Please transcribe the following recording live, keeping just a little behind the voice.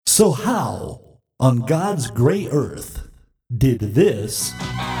So how, on God's gray earth, did this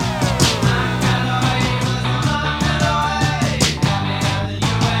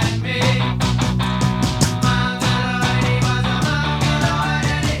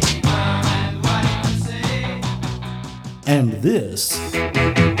and this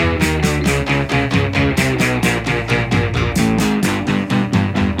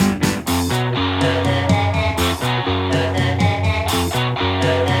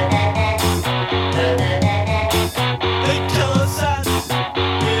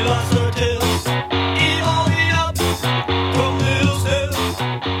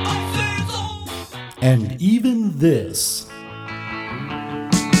and even this.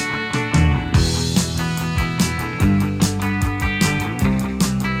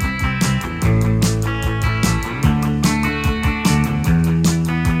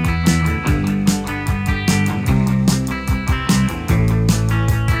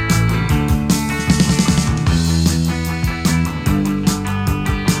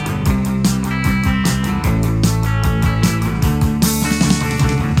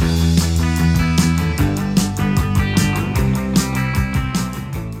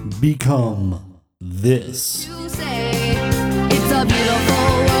 Become this. You say it's a beautiful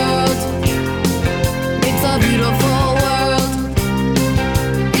world. It's a beautiful world.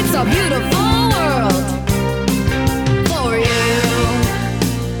 It's a beautiful world for you.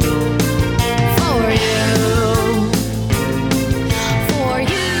 For you. For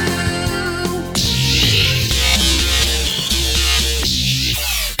you.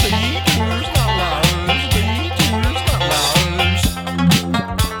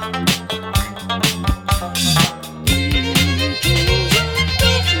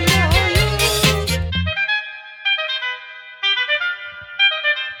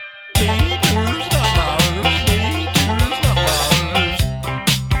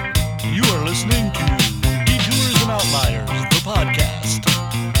 You are listening to Detours and Outliers, the podcast.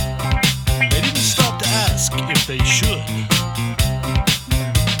 They didn't stop to ask if they should.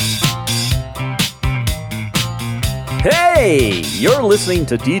 Hey, you're listening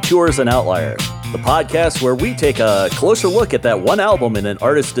to Detours and Outliers, the podcast where we take a closer look at that one album in an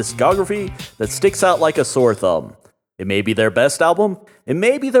artist's discography that sticks out like a sore thumb. It may be their best album, it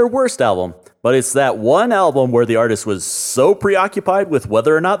may be their worst album, but it's that one album where the artist was so preoccupied with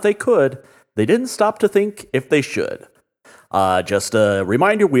whether or not they could, they didn't stop to think if they should. Just a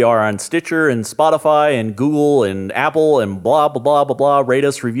reminder, we are on Stitcher and Spotify and Google and Apple and blah, blah, blah, blah, blah. Rate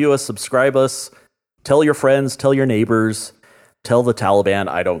us, review us, subscribe us. Tell your friends, tell your neighbors, tell the Taliban,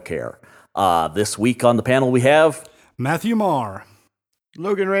 I don't care. This week on the panel we have... Matthew Marr.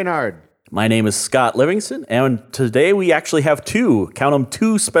 Logan Reynard. My name is Scott Livingston, and today we actually have two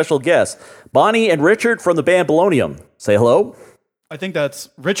special guests. Bonnie and Richard from the band Bolognium. Say hello. I think that's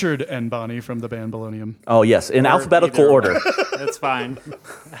Richard and Bonnie from the band Bolognium. Oh, yes, in alphabetical order. That's fine.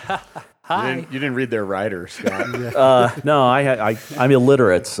 Hi. You didn't read their writer, Scott. No, I'm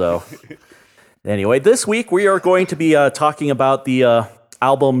illiterate, so... Anyway, this week we are going to be talking about the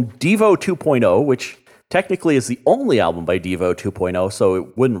album Devo 2.0, which technically is the only album by Devo 2.0, so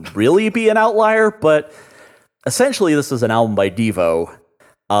it wouldn't really be an outlier, but essentially this is an album by Devo.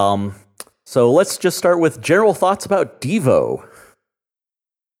 So let's just start with general thoughts about Devo.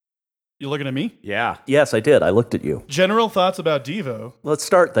 You looking at me? Yeah. Yes, I did. I looked at you. General thoughts about Devo. Let's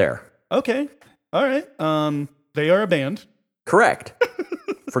start there. Okay. All right. They are a band. Correct.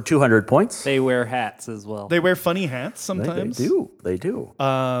 For 200 points. They wear hats as well. They wear funny hats sometimes. They do.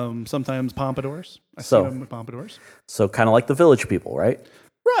 Sometimes pompadours. I see So- them with pompadours. So kind of like the Village People, right?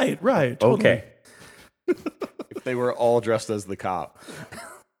 Right. Totally. Okay. If they were all dressed as the cop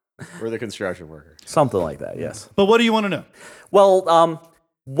or the construction worker. Something like that, yes. But what do you want to know? Well,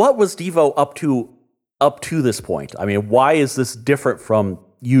 what was Devo up to this point? I mean, why is this different from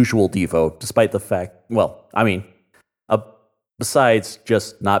usual Devo, despite the fact, besides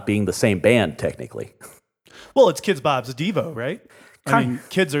just not being the same band, technically? Well, it's Kids Bob's Devo, right? I mean,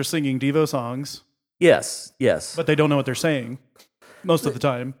 kids are singing Devo songs, Yes. but they don't know what they're saying most of the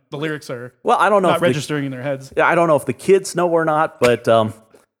time. The lyrics are Well, I don't know not if registering in their heads. I don't know if the kids know or not, but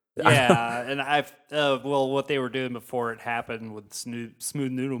Yeah, and what they were doing before it happened with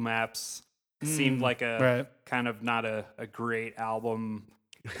Smooth Noodle Maps seemed like a kind of not a great album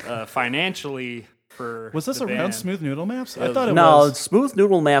financially for. Was this the around band. Smooth Noodle Maps? It I thought it no, was. Smooth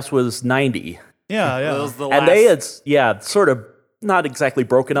Noodle Maps was 90. Yeah. It was the And last, they had, sort of not exactly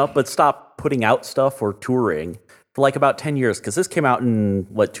broken up, but stopped putting out stuff or touring for like about 10 years, because this came out in,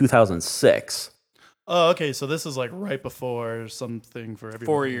 2006. Oh, okay. So this is like right before something for everybody.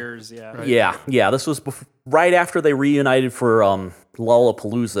 4 years, yeah. Right. Yeah. This was right after they reunited for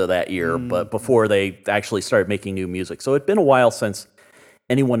Lollapalooza that year, but before they actually started making new music. So it'd been a while since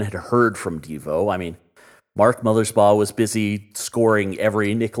anyone had heard from Devo. I mean, Mark Mothersbaugh was busy scoring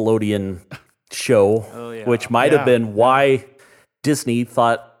every Nickelodeon show, which might have been why Disney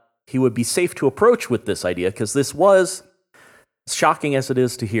thought he would be safe to approach with this idea, because this was, shocking as it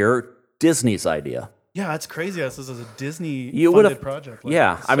is to hear, Disney's idea. Yeah, it's crazy. This is a Disney You funded would've- project.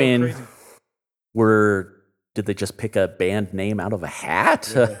 yeah, it's I mean, crazy. Did they just pick a band name out of a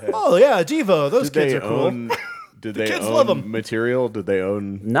hat? Oh yeah, Devo. Those Did kids they are cool. own? Did they kids love own 'em. material? Did they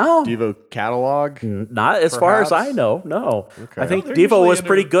own No. Devo catalog? Not as far as I Perhaps? know. No, I think They're Devo usually was under-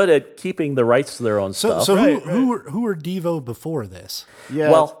 pretty good at keeping the rights to their own So, stuff. so Right, who were Devo before this? Yeah.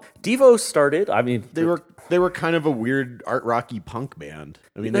 Well, Devo started. I mean, they were kind of a weird art rocky punk band.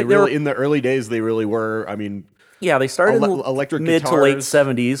 I mean, They they really were- in the early days they really were. I mean, yeah, they started in the electric mid to late guitars.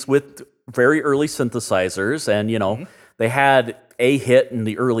 70s with very early synthesizers, and they had a hit in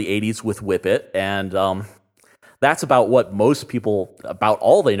the early 80s with Whip It, and that's about what most people, about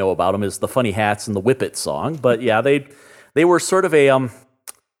all they know about them is the Funny Hats and the Whip It song. But yeah, they were sort of a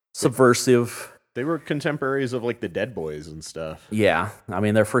subversive. they were contemporaries of like the Dead Boys and stuff. Yeah, I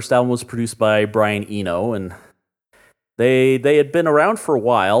mean, their first album was produced by Brian Eno, and they had been around for a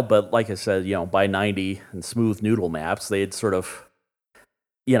while, but like I said, by 90 and Smooth Noodle Maps, they had sort of,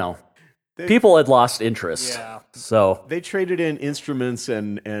 people had lost interest. Yeah. So They traded in instruments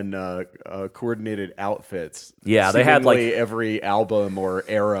and coordinated outfits. Yeah, they had, like- seemingly every album or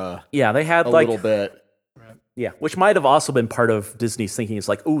era yeah, they had a like little bit. yeah, which might have also been part of Disney's thinking. It's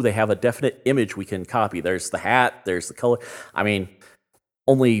like, ooh, they have a definite image we can copy. There's the hat, there's the color. I mean,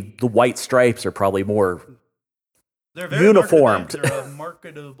 only the white stripes are probably more. They're very uniformed. marketable. They're a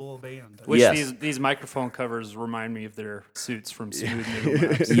marketable band. Which Yes. these microphone covers remind me of their suits from Smooth Noodle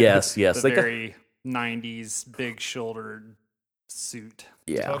Maps. Yes, The they got- very 90s big shouldered suit.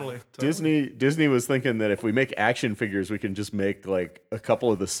 yeah. Totally. Disney was thinking that if we make action figures, we can just make like a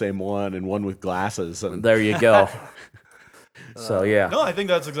couple of the same one and one with glasses. And There you go. So yeah. No, I think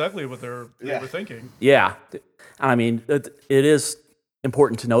that's exactly what they were thinking. Yeah. I mean, it is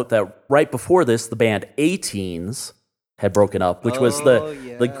important to note that right before this, the band A-Teens had broken up, which was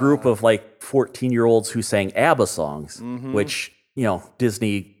the group of like 14-year-olds who sang ABBA songs, which,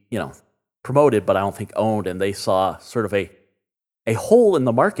 Disney, promoted, but I don't think owned. And they saw sort of a hole in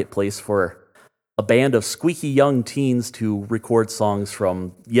the marketplace for a band of squeaky young teens to record songs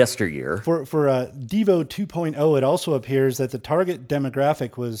from yesteryear. For Devo 2.0, it also appears that the target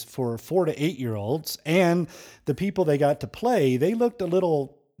demographic was for 4 to 8 year olds, and the people they got to play, they looked a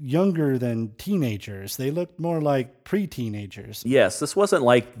little younger than teenagers. They looked more like pre-teenagers. Yes, this wasn't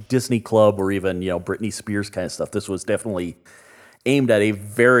like Disney Club or even, Britney Spears kind of stuff. This was definitely aimed at a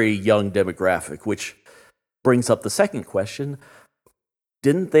very young demographic, which brings up the second question.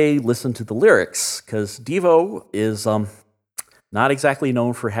 Didn't they listen to the lyrics? Because Devo is not exactly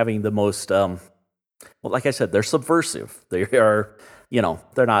known for having the most, well, like I said, they're subversive. They are,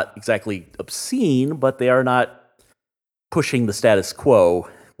 they're not exactly obscene, but they are not pushing the status quo,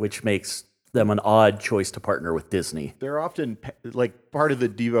 which makes them an odd choice to partner with Disney. they're often like part of the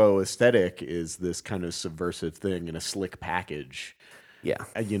Devo aesthetic is this kind of subversive thing in a slick package. Yeah.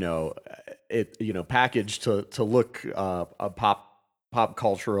 Packaged to look a pop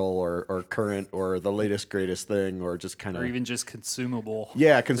cultural or current or the latest greatest thing or just kind Or of even just consumable.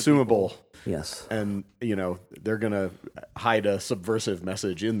 consumable. Yes. And they're gonna hide a subversive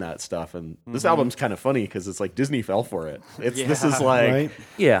message in that stuff. And this album's kind of funny because it's like Disney fell for it. This is like Right?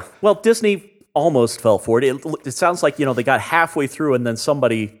 Yeah. Well, Disney almost fell for it. It sounds like, they got halfway through and then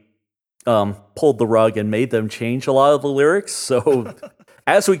somebody pulled the rug and made them change a lot of the lyrics. So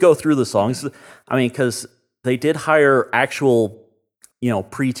as we go through the songs, I mean, because they did hire actual,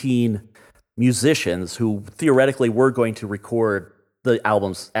 preteen musicians who theoretically were going to record the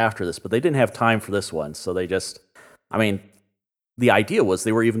albums after this, but they didn't have time for this one. So they just, the idea was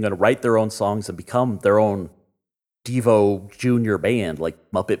they were even going to write their own songs and become their own Devo junior band, like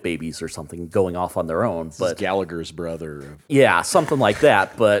Muppet Babies or something, going off on their own. this is But Gallagher's brother. yeah, something like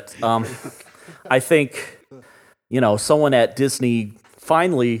that. But I think, someone at Disney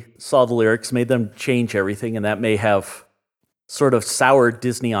finally saw the lyrics, made them change everything, and that may have sort of soured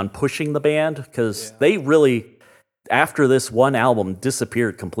Disney on pushing the band, because they really, after this one album,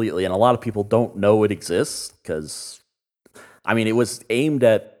 disappeared completely, and a lot of people don't know it exists, because, it was aimed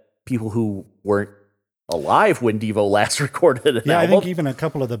at people who weren't alive when Devo last recorded an Yeah, I album. think even a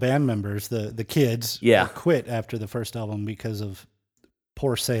couple of the band members, the kids, Yeah. quit after the first album because of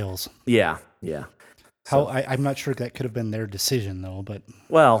poor sales. Yeah. I'm not sure that could have been their decision though, but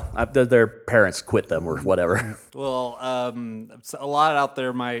Well, their parents quit them or whatever. Well, a lot out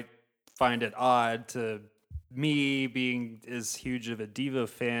there might find it odd to me being as huge of a Devo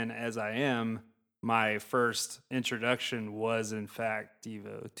fan as I am. My first introduction was, in fact,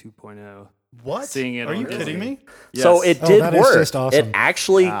 Devo 2.0. What? Seeing it Are on you Disney. kidding me? So it Oh, did that is work. just awesome. It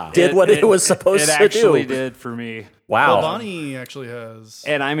actually did what it was supposed it to actually do. did for me. Wow. Well, Bonnie actually has.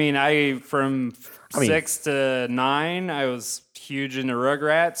 And I mean, from 6 to 9, I was huge into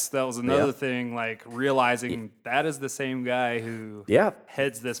Rugrats. That was another thing, like realizing that is the same guy who Yeah.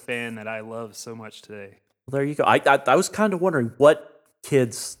 heads this band that I love so much today. Well, there you go. I was kind of wondering what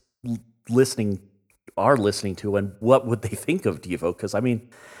kids are listening to and what would they think of Devo, because I mean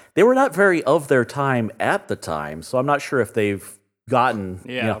they were not very of their time at the time, so I'm not sure if they've gotten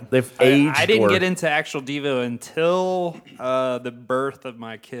they've aged. I didn't or, get into actual Devo until the birth of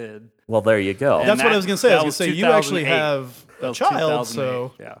my kid. well, there you go. And That's what I was going to say. I that was going to was say, you actually 2008. have That a was child, 2008,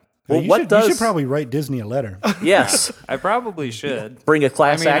 so. yeah. Well, you should probably write Disney a letter. Yes, I probably should. bring a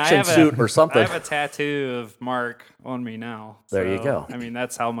class I action have suit or something. I have a tattoo of Mark on me now. There you so, go. I mean,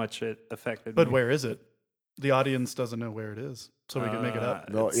 that's how much it affected But me. where is it? The audience doesn't know where it is, so we can make it up.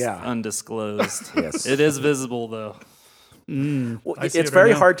 No, It's yeah. undisclosed. Yes. It is visible though. Well, I see it's it right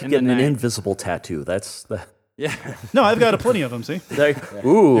very now. hard to In get the an night. invisible tattoo. That's the Yeah, No, I've got plenty of them, see? there, You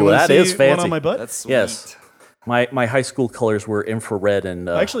ooh, wanna that see is fancy. one on my butt? that's sweet. Yes. My high school colors were infrared and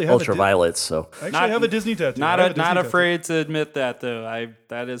actually have a ultraviolet. So I actually have a Disney tattoo. I have a Disney Not tattoo. afraid to admit that though.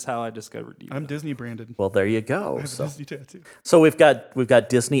 That is how I discovered Devo. I'm Disney branded. well, there you go. I have a So Disney tattoo. so we've got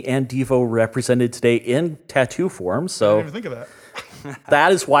Disney and Devo represented today in tattoo form. I So didn't even think of that.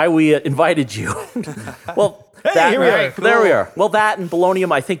 that is why we invited you. Well, Hey, here we are. There we are. Well, that and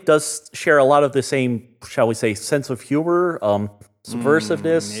Bolognium, I think, does share a lot of the same, shall we say, sense of humor,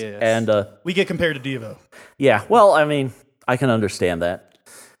 subversiveness, yes. and We get compared to Devo. yeah. Well, I mean, I can understand that.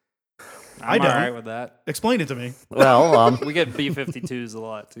 I I'm don't. all right with that. Explain it to me. Well, We get B-52s a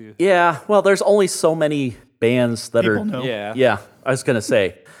lot too. yeah. Well, there's only so many bands that People are. know. Yeah. Yeah, I was gonna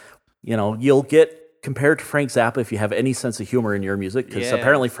say, you'll get compared to Frank Zappa if you have any sense of humor in your music, because Yeah.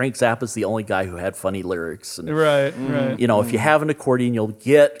 apparently Frank Zappa's the only guy who had funny lyrics. And, Right, right. if you have an accordion, you'll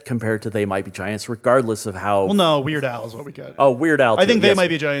get compared to They Might Be Giants, regardless of how. Well, no, Weird Al is what we got. Oh, Weird Al. I think too, They yes. Might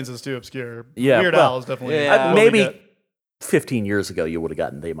Be Giants is too obscure. Yeah, Weird well, Al is definitely yeah. what we Maybe get. 15 years ago you would have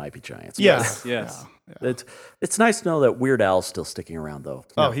gotten They Might Be Giants. Yeah. Yes. It's nice to know that Weird Al's still sticking around, though.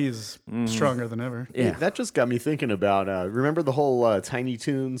 Oh, he's stronger than ever. Yeah. That just got me thinking about. Remember the whole Tiny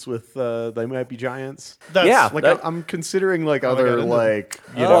Toons with They Might Be Giants? That's, Yeah. Like That- I'm considering like I got other into like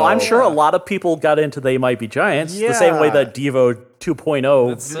you Well, know. I'm sure a lot of people got into They Might Be Giants the same way Yeah. that Devo 2.0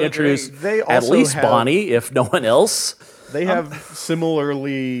 That's so introduced great. They at also least have- Bonnie, if no one else. They have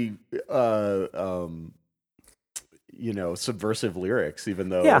similarly, subversive lyrics, even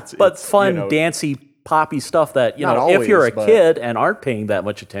though Yeah, it's, but it's, fun, you know, dancey, poppy stuff that, Not if you're a always, but- kid and aren't paying that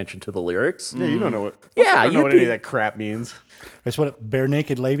much attention to the lyrics. Yeah, you don't know what. Yeah, I don't know you'd what any be- of that crap means. That's what Bare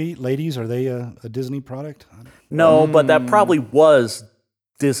Naked Ladies, are they a Disney product? No, but that probably was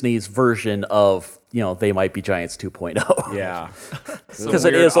Disney's version of, They Might Be Giants 2.0. Yeah, Because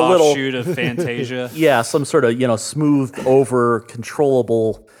it is a little, shoot of Fantasia. yeah, some sort of, smoothed over,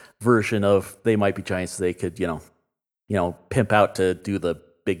 controllable version of They Might Be Giants they could, pimp out to do the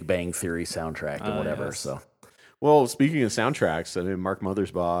Big Bang Theory soundtrack or whatever. yes. So Well, speaking of soundtracks, I mean, Mark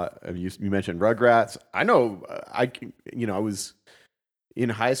Mothersbaugh, I mean, you mentioned Rugrats. I know, I was in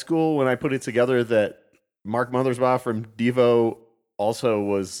high school when I put it together that Mark Mothersbaugh from Devo also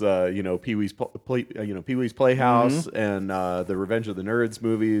was, Pee-wee's Playhouse and the Revenge of the Nerds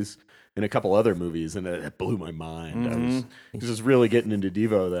movies and a couple other movies, and it blew my mind. I was just really getting into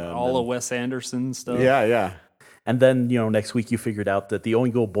Devo then. All of Wes Anderson stuff. Yeah. and then, next week you figured out that the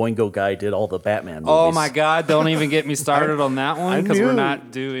Oingo Boingo guy did all the Batman movies. Oh my God! Don't even get me started on that one because we're knew-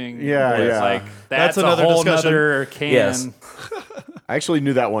 not doing. Yeah, it's yeah. like That's that's a another whole discussion. nother can. Yes. I actually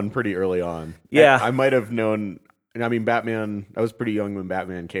knew that one pretty early on. Yeah. I might have known. And I mean, Batman. I was pretty young when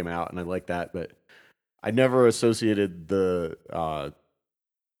Batman came out, and I liked that, but I never associated the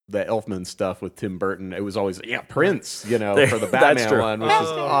Elfman stuff with Tim Burton. It was always Prince, for the That's Batman true. one, which is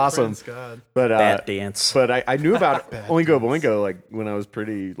awesome. Prince, God. But Bat Dance. but I knew about Oingo Boingo like when I was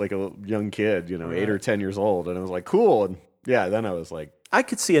pretty like a young kid, 8 or 10 years old, and I was like, cool. And yeah, then I was like, I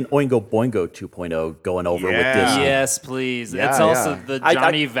could see an Oingo Boingo 2.0 going over with Yeah. Disney. Yes, please. Yeah, it's also yeah. the I-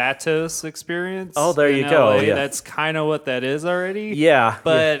 Johnny Vatos experience. Oh, there in you go, LA. yeah. That's kind of what that is already. Yeah.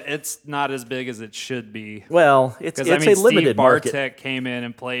 But it's not as big as it should be. Well, it's Because a limited Steve market. Bartek came in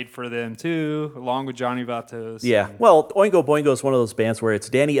and played for them too, along with Johnny Vatos. Yeah. Well, Oingo Boingo is one of those bands where it's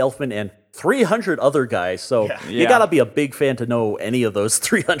Danny Elfman and 300 other guys. So you Yeah. got to be a big fan to know any of those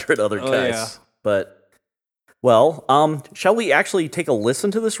 300 other guys. yeah. But well, shall we actually take a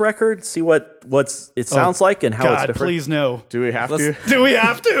listen to this record, see what it sounds like and how it's God, different? please no. Do we have to? Do we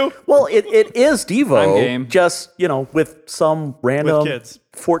have to? Well, it is Devo, I'm game. just with some random kids.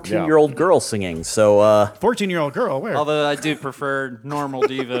 14-year-old girl singing. So, 14-year-old girl, where? Although I do prefer normal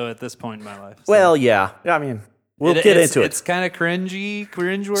Devo at this point in my life. So. well, yeah. I mean, we'll get into it. It's kind of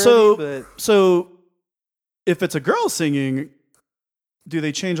cringeworthy, So, but so if it's a girl singing, do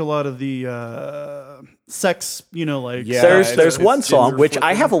they change a lot of the sex? Like Yeah. There's one it's song gender which I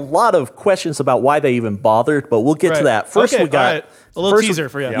flipping. have a lot of questions about why they even bothered, but we'll get to Right. that. First, Okay, we got all right. A little first teaser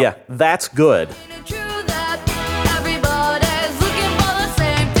for you. Yeah, that's good. Ain't it true that everybody's looking for the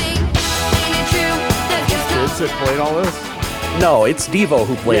same thing? Ain't it true that Kids that played all this? No, it's Devo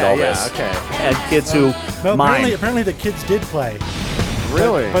who played all this. Okay. And kids who No, mine. apparently the kids did play.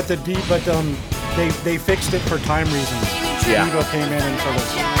 Really? But they fixed it for time reasons. Yeah. Devo came in and sort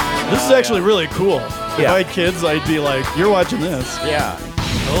of. This is actually really cool. If Yeah. I had kids, I'd be like, "You're watching this." yeah.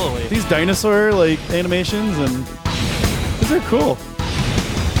 totally. These dinosaur animations and these are cool.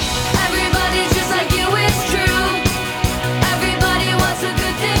 everybody's just like you, it's true. Everybody wants a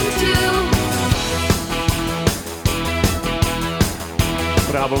good thing too.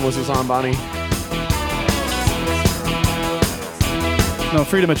 What album was this on, Bonnie? No,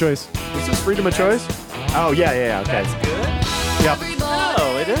 freedom of choice. Was this Freedom of Choice? Oh, yeah. Okay. Yep.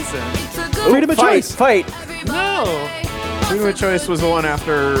 No, it isn't. It's a good Freedom of choice. Fight. No. Freedom of Choice was the one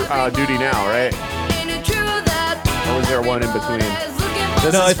after Duty Now, right? Ain't it true that Or was there one in between? everybody's looking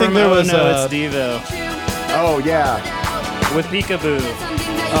for No, I think there was. it's Devo Oh, yeah. with Peekaboo.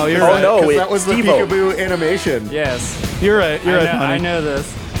 Oh, you're Oh, right. no. 'Cause it's that was the Devo. Peekaboo animation. Yes, You're right. You're right, I honey. know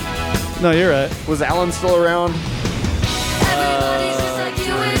this. No, you're right. Was Alan still around? everybody's just like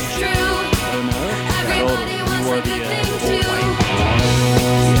you, it's true. Oh no. Everybody wants wore a the, good uh, thing old too.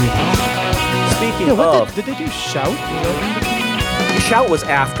 Speaking Yeah, what of, did they do? Shout? Shout was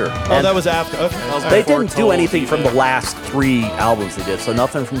after. Oh, And that was after. Okay. They before didn't do Total anything from Devo. the last 3 albums they did. So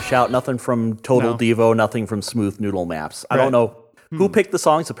nothing from Shout, nothing from Total No. Devo, nothing from Smooth Noodle Maps. I Right. don't know who picked the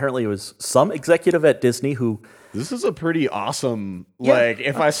songs. Apparently it was some executive at Disney who This is a pretty awesome. Like,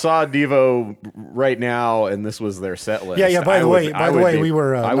 if I saw Devo right now and this was their set list. Yeah. By I the would- way, I would be- we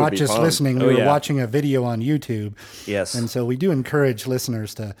were I would not be just pumped. listening; Oh, we were yeah. watching a video on YouTube. yes. And so we do encourage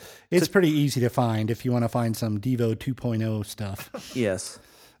listeners to. It's pretty easy to find if you want to find some Devo 2.0 stuff, yes.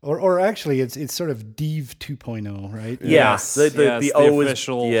 or actually, it's sort of Dev 2.0, right? Yeah. Yes, The yes, the O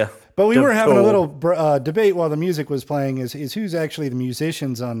official- is yeah. But we were having a Devo. little debate while the music was playing is who's actually the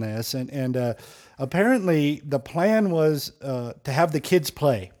musicians on this, and apparently the plan was to have the kids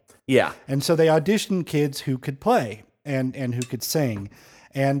play, Yeah. and so they auditioned kids who could play and who could sing,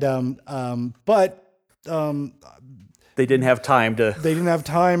 and but They didn't have time to they didn't have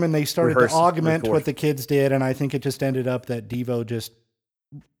time, and they started Rehearse, to augment record. what the kids did, and I think it just ended up that Devo just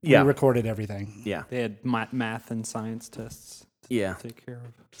Yeah. recorded everything. Yeah. They had math and science tests Yeah. to take care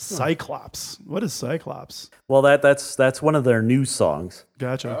of. Cyclops. What is Cyclops? Well, that's one of their new songs.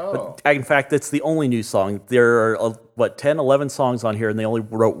 Gotcha. In fact, it's the only new song. There are 10, 11 songs on here, and they only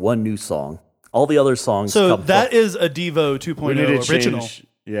wrote one new song. All the other songs. So come that from, is a Devo We 2.0 need to original. change.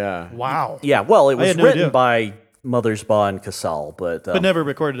 Yeah. Wow. yeah. Well, it I was had no written idea. by Mothersbaugh and Casal, but But never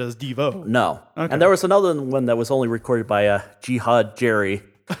recorded as Devo. no. Okay. And there was another one that was only recorded by Jihad Jerry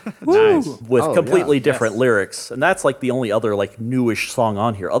Nice. with Oh, completely yeah. different lyrics, and that's like the only other like newish song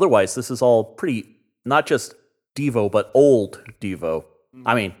on here. Otherwise, this is all pretty not just Devo but old Devo.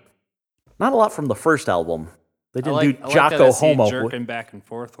 I mean, not a lot from the first album. They didn't do I like Jocko that I see Homo jerking back and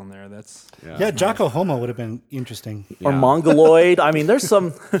forth on there. That's Yeah, Jocko Homo would have been interesting. or Mongoloid. I mean, there's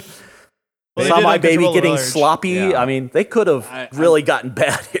some. Well, they Saw did my baby Uncontrollable getting Urge. sloppy. Yeah. I mean, they could have I'm- really gotten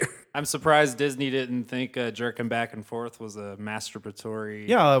bad here. I'm surprised Disney didn't think jerking back and forth was a masturbatory.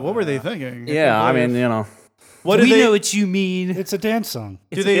 Yeah, what were they thinking? Yeah, I mean, you know, What did they what you mean. It's a dance song.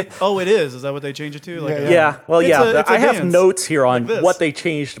 do they Oh, it is. Is that what they changed it to? Like Yeah, yeah. Well, It's yeah. it's I have dance. notes here on this. what they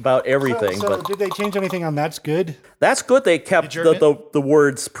changed about everything, So but did they change anything on That's Good? that's good. They kept jerk it? the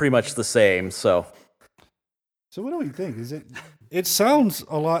words pretty much the same. So So what do we think? Is it? It sounds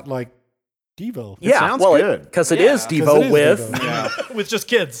a lot like Devo. yeah, sounds well, good. because it Yeah, is 'Cause Devo it is with Devo. with just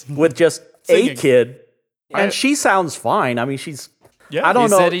kids. with just Singing. a kid, and she sounds fine. I mean, she's Yeah. I don't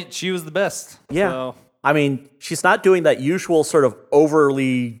He know. said she was the best. Yeah. So, I mean, she's not doing that usual sort of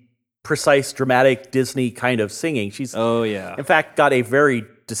overly precise, dramatic Disney kind of singing. She's, oh yeah. in fact, got a very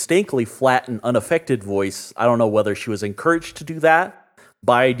distinctly flat and unaffected voice. I don't know whether she was encouraged to do that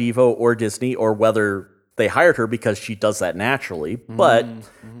by Devo or Disney, or whether they hired her because she does that naturally. But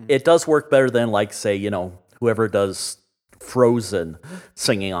it does work better than, like, say, whoever does Frozen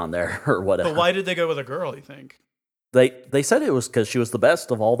singing on there or whatever. But why did they go with a girl, you think? They said it was because she was the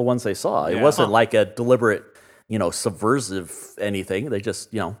best of all the ones they saw. It wasn't like a deliberate, subversive anything. They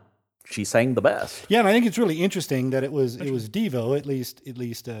just, she sang the best. Yeah, and I think it's really interesting that it was Devo, at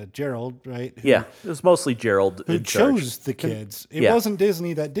least Gerald, right? It was mostly Gerald who in charge. chose the kids. It wasn't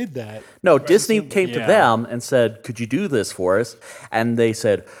Disney that did that. No, Disney came to them and said, "Could you do this for us?" And they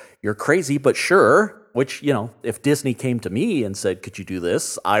said, "You're crazy, but sure." Which, if Disney came to me and said, "Could you do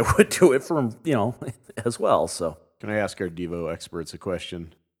this?" I would do it from, as well. So, can I ask our Devo experts a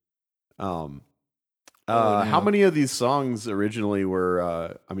question? How many of these songs originally were?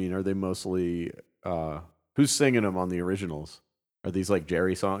 Are they mostly who's singing them on the originals? Are these like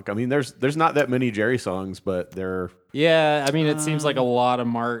Jerry songs? I mean, there's not that many Jerry songs, but they're it seems like a lot of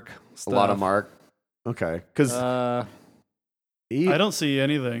Mark stuff. a lot of Mark. Okay, because I don't see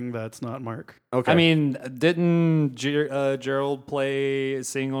anything that's not Mark. okay. I mean, didn't Gerald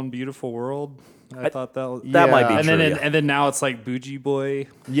sing on Beautiful World? I thought that was, that might be and true. and then now it's like Bougie Boy.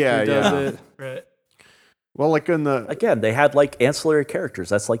 Yeah, who does yeah. it. Right. Well, like in the Again, they had like ancillary characters.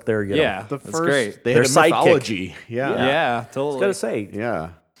 That's like their, Yeah, the that's first, great. they Their had a sidekick. mythology. Yeah, Yeah, I was totally. gonna say, yeah.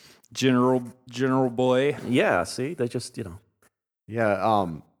 General Boy. yeah. See, they just, Yeah.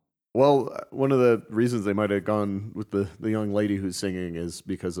 Well, one of the reasons they might have gone with the young lady who's singing is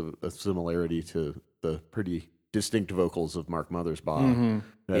because of a similarity to the pretty distinct vocals of Mark Mothersbaugh.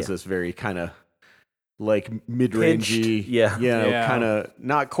 It has this very kind of like mid-rangey, Pitched, yeah. Yeah. kind of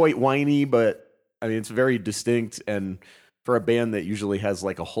not quite whiny, but I mean it's very distinct. And for a band that usually has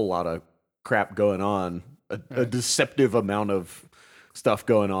like a whole lot of crap going on, a deceptive amount of stuff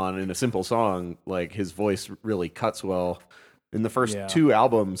going on in a simple song, like his voice really cuts well. In the first two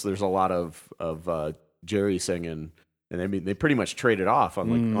albums, there's a lot of Jerry singing, and I mean they pretty much traded off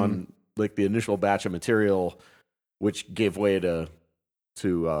on the initial batch of material, which gave way to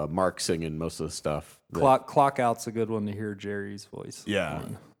Mark singing most of the stuff. Clock Out's a good one to hear Jerry's voice. Yeah.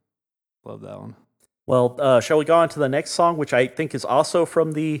 Love that one. Well, shall we go on to the next song, which I think is also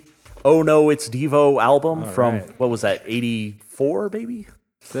from the Oh No, It's Devo album from, right. what was that, 84, maybe?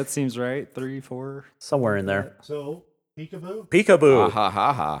 That seems right. 3, 4. Somewhere in there. So, Peekaboo? Peekaboo. Ha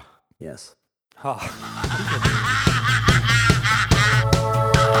ha ha. Yes.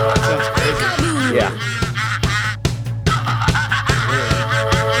 Yeah.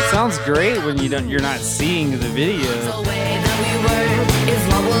 It sounds great when you're not seeing the video. The way that we were is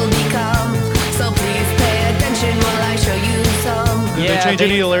what will become. So please pay attention while I show you some. Did they change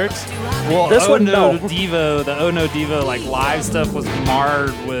any of the lyrics? Well, This one, no. Devo, the Oh No Devo, like live stuff was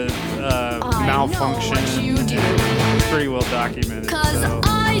marred with I malfunction. know what you do. It's pretty well documented. 'Cause So.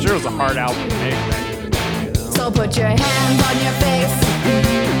 I I'm sure it was a hard album to make back then. So put your hands on your face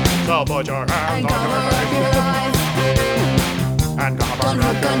Oh, put your and hands on cover your up face. your eyes. And Don't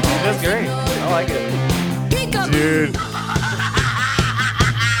look until That's great. I like it. Peekaboo. Dude.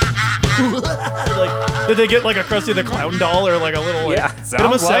 Like, did they get like a Krusty the Clown doll or like a little? Like, Yeah. get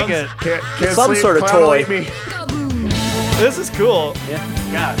 'em a Sounds like sound- it. Can't Some sleep, sort of clown toy. ate me. This is cool.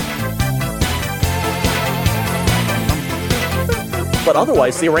 But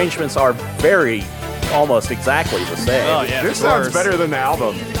otherwise, the arrangements are almost exactly the same. Oh yeah. This of sounds course. better than the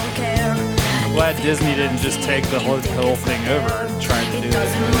album. Don't care. I'm glad Disney didn't just take the whole thing over and try to do it.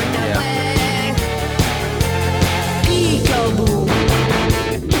 Doesn't work that way. Peekaboo.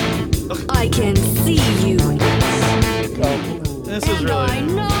 I can see you. This is And I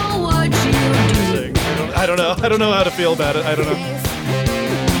really. know what you do. I don't know. I don't know how to feel about it. I don't know.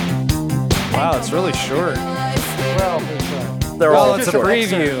 Wow, it's really short. They're all it's a short.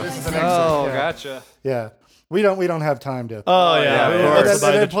 preview. This is an excerpt, Oh, yeah. gotcha. Yeah. We don't have time to. Oh yeah. yeah, We of don't course. have to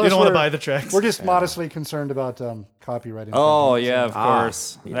buy And the- plus you don't want to we're- buy the tracks. We're just modestly concerned about copyright. Oh infringement, yeah, so- of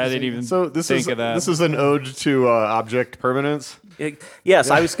course. I didn't even So this think is of that. this is an ode to object permanence.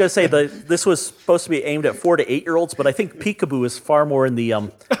 Yes, I was going to say this was supposed to be aimed at 4 to 8-year-olds, but I think Peekaboo is far more in the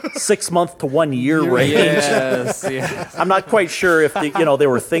 6 month to 1 year range. yes, yeah. I'm not quite sure if they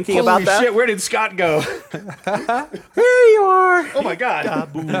were thinking about that. Shit, where did Scott go? Here you are. Oh my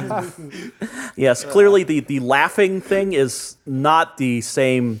god. Yes, clearly the laughing thing is not the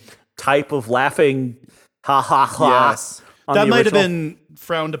same type of laughing. Ha ha ha. Yes. on That the might have original. been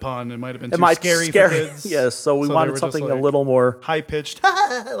frowned upon. It might have been It too might scary scare. for kids. Yes, so we So they wanted were just something like- a little more High pitched,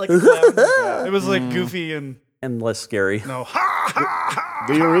 like a clown. It was like goofy and and less scary. no. Ha ha ha.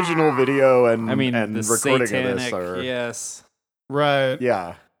 The original video and I mean, and the recording satanic, of this are yes, Right.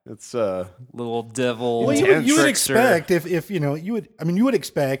 yeah. It's little devil. Well, you would trickster. expect if you would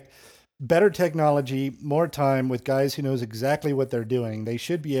expect better technology, more time with guys who knows exactly what they're doing, they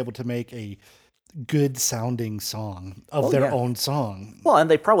should be able to make a good sounding song of their own song. Well, and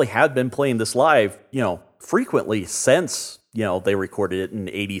they probably had been playing this live, frequently since, they recorded it in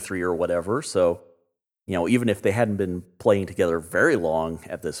 83 or whatever. So, even if they hadn't been playing together very long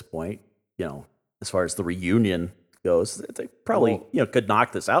at this point, as far as the reunion goes, they probably, could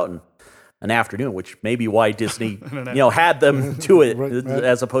knock this out in an afternoon, which may be why Disney, had them do it Right.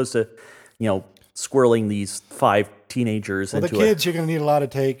 as opposed to, squirreling these 5 teenagers Well, into the kids, you're going to need a lot of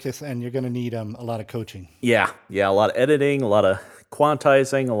takes, and you're going to need a lot of coaching. a lot of editing, a lot of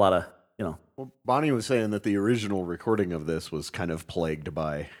quantizing, a lot of, Well, Bonnie was saying that the original recording of this was kind of plagued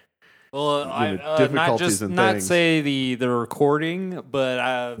by Well, not difficulties just and not things. say the recording,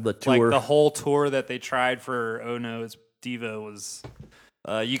 but The tour. like the whole tour that they tried for Oh No, It's Devo was.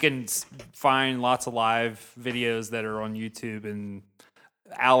 You can find lots of live videos that are on YouTube, and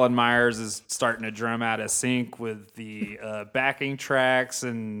Alan Myers is starting to drum out of sync with the backing tracks,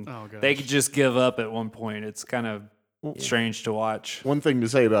 and they could just give up at one point. It's kind of strange to watch. One thing to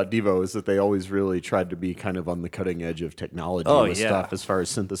say about Devo is that they always really tried to be kind of on the cutting edge of technology with stuff as far as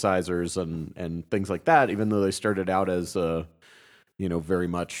synthesizers and things like that, even though they started out as very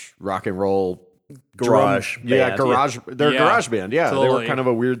much rock and roll garage drum, band. garage they're Yeah, garage band. Yeah. They were totally. kind of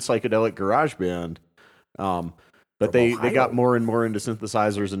a weird psychedelic garage band. But they got more and more into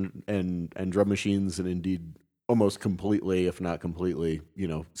synthesizers and drum machines, and indeed almost completely, if not completely,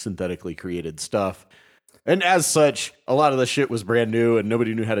 synthetically created stuff. And as such, a lot of the shit was brand new, and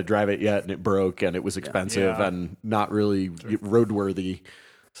nobody knew how to drive it yet, and it broke, and it was expensive Yeah. and not really roadworthy.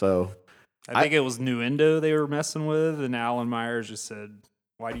 So I think it was Nuendo they were messing with, and Alan Myers just said,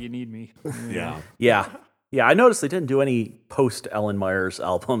 "Why do you need me?" Yeah. I noticed they didn't do any post Alan Myers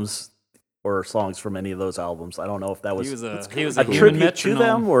albums or songs from any of those albums. I don't know if that was He was a a human tribute to metronome.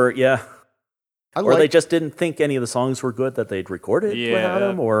 them, or or they like- just didn't think any of the songs were good that they'd recorded without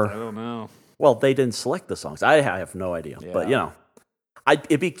him, I or don't know. well, they didn't select the songs. I have no idea, but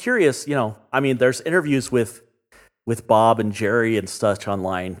it'd be curious. There's interviews with Bob and Jerry and such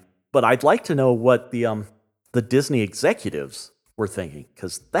online, but I'd like to know what the Disney executives were thinking,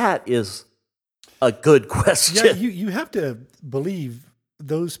 because that is a good question. Yeah, you have to believe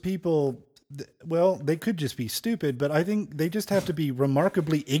those people. Well, they could just be stupid, but I think they just have to be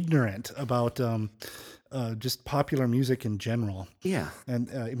remarkably ignorant about just popular music in general. Yeah. And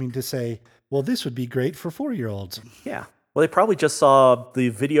to say, well, this would be great for 4-year-olds. Yeah. Well, they probably just saw the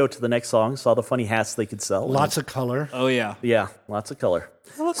video to the next song, saw the funny hats they could sell. Lots of color. Oh yeah. Yeah, lots of color.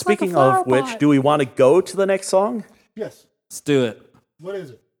 Speaking of which, do we want to go to the next song? Yes. Let's do it. What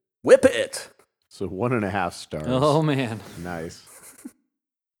is it? Whip It. So 1.5 stars. Oh man. Nice.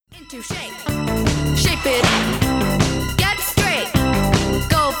 Into shape. Shape it. Get straight.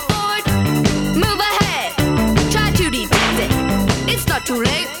 Go forward. Move ahead. Try to defend it. It's not too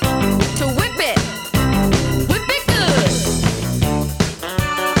late to whip it. Whip it good.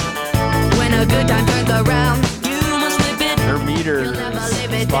 When a good time turns around, you must whip it. Her meter You'll never is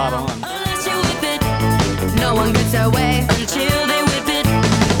live it spot down on. unless you whip it. No one gets away until they whip it.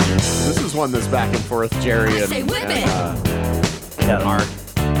 This is one that's back and forth, Jerry and, Say whip it. Yeah, Mark.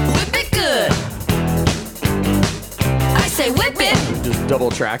 Whip it good. I say whip it. just double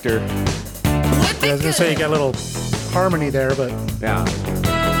tractor. Whip I it was going to good. say you got a little harmony there, but Yeah.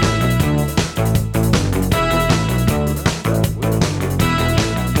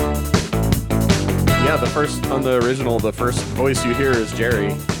 Yeah, on the original, the first voice you hear is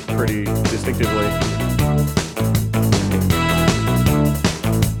Jerry, pretty distinctively.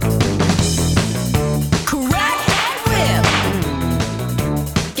 Crack that whip.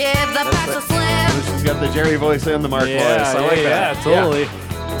 Give the pass a slip. She's got the Jerry voice and the Mark voice. I like that. Yeah, totally.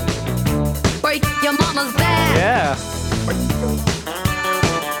 Break your mama's back. Yeah.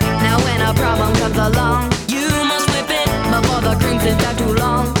 Now when a problem comes along, you must whip it. Before the cream sits down too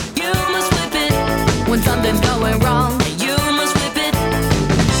long, you must whip it. When something's going wrong, you must whip it.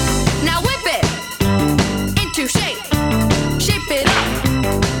 Now whip it into shape. Shape it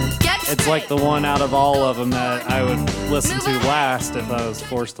up. Get It's like the straight. one out of all of them that I would listen to last if I was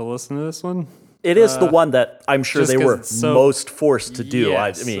forced to listen to this one. It is the one that I'm sure just they 'cause were it's so- most forced to do.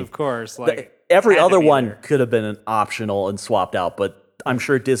 Yes, I mean, of course. Like every had to other be one there. could have been an optional and swapped out, but I'm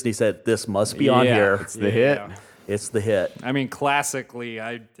sure Disney said this must be on Yeah. here. It's the hit. It's the hit. I mean, classically,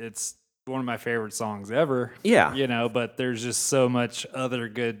 it's one of my favorite songs ever. Yeah. You know, but there's just so much other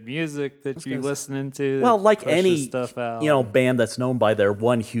good music that you're listening to. Well, that like pushes any stuff out. band that's known by their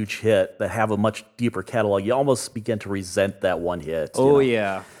one huge hit that have a much deeper catalog, you almost begin to resent that one hit. you Oh know?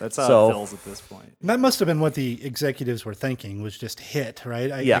 yeah, that's how So- it feels at this point. That must have been what the executives were thinking, was just hit,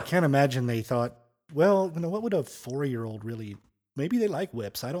 right? I Yeah. can't imagine they thought, well, what would a 4-year-old really? Maybe they like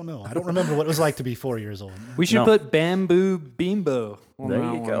whips. I don't know. I don't remember what it was like to be 4 years old. We should put Bamboo Bimbo on There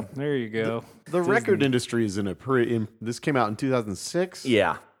that you go. one. There you go. The record industry is in a pretty. This came out in 2006.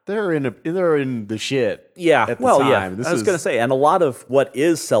 Yeah. They're in the shit. Yeah. At the Well, time. yeah. This I was going to say, and a lot of what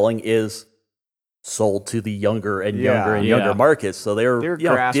is selling is sold to the younger and younger and Yeah. younger markets. So They're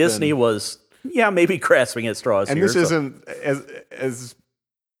grasping. Disney was, maybe grasping at straws And here. this isn't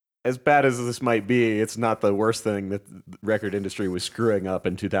as bad as this might be. It's not the worst thing that the record industry was screwing up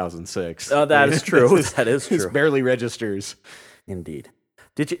in 2006. Oh, that is true. That is This true. barely registers. Indeed.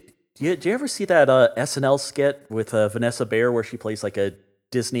 Did you ever see that SNL skit with Vanessa Bayer where she plays like a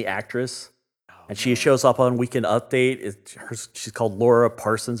Disney actress? And she shows up on Weekend Update. She's called Laura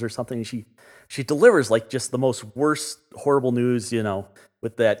Parsons or something. And she delivers like just the most worst, horrible news,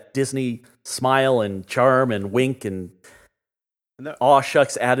 with that Disney smile and charm and wink and aw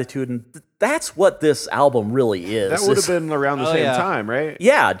shucks attitude. And that's what this album really is. That would have been around the same yeah. time, right?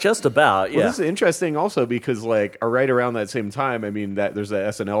 Yeah, just about. Well, Yeah. this is interesting also because right around that same time, I mean, that there's a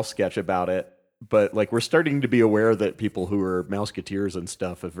SNL sketch about it, but we're starting to be aware that people who are Mouseketeers and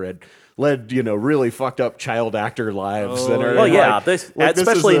stuff have led really fucked up child actor lives. Oh, and are, Well, yeah, this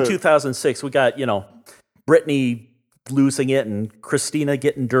especially is in 2006, we got Britney losing it and Christina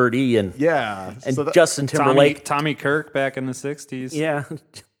getting dirty and yeah, Justin Timberlake. Tommy Kirk back in the 60s. Yeah,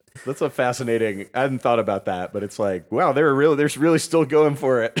 that's a fascinating. I hadn't thought about that, but it's like, wow, they're really still going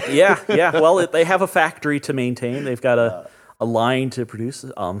for it. yeah. Well, they have a factory to maintain. They've got a line to produce.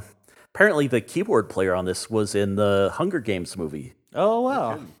 Apparently, the keyboard player on this was in the Hunger Games movie. Oh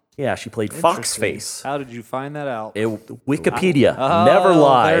wow. Yeah, she played Foxface. How did you find that out? Wikipedia Oh, never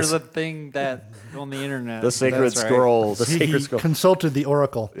lies. There's a thing that on the internet. The Sacred That's right. Scrolls. The Sacred He Scroll. consulted the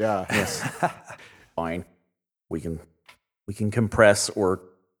oracle. Yeah. Yes. Fine. We can compress or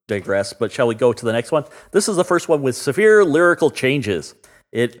digress, but shall we go to the next one? This is the first one with severe lyrical changes.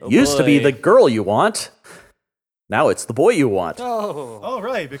 It used to be boy. the girl you want. Now it's the boy you want. Oh,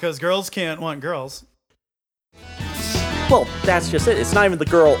 right, because girls can't want girls. Well, that's just it. It's not even the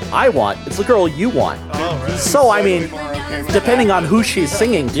girl I want. It's the girl you want. Oh, right. So, I mean, depending on who she's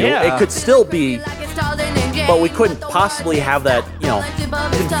singing to, Yeah. it could still be, but we couldn't possibly have that,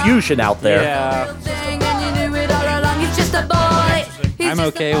 confusion out there. Yeah. I'm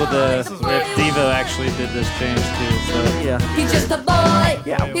okay with if Devo actually did this change too. So. Yeah. He's just a boy.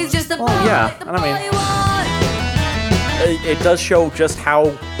 Yeah. He's just a boy. Well, yeah, The and I mean- boy you want. It does show just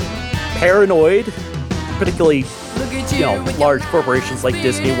how paranoid, particularly, Look at you with your large corporations like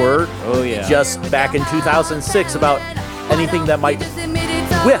Disney were Oh yeah. just back in 2006 about anything that might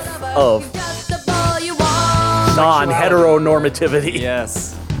whiff of non-heteronormativity.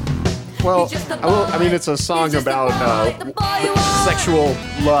 Yes. Well, I mean, it's a song about sexual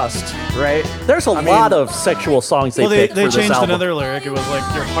lust, right? There's a lot of sexual songs they Well, they picked for this changed album. another lyric. It was like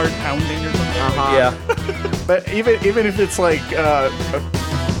your heart pounding or something. Yeah. But even if it's like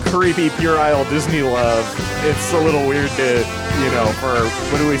creepy puerile Disney love, it's a little weird to for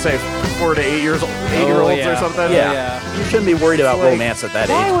what do we say 4 to 8 years 8-year-olds yeah. or something. Yeah. You shouldn't be worried about romance at that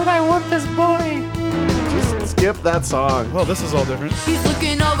age. would I want this boy? Just skip that song. Well, this is all different. He's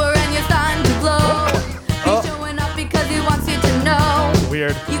looking over and you're starting to glow. He's showing up because he wants you to know.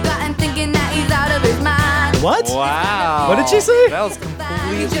 Weird. You got him thinking that he's out of his mind. What? Wow. What did she say? That was He's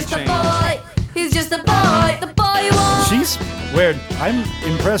completely just a changed. boy. He's just a boy. The boy you want. She's Weird. I'm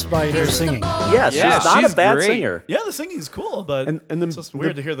impressed by her singing. Yeah, Yeah, she's not she's a bad great. singer. Yeah, the singing's cool, but And it's just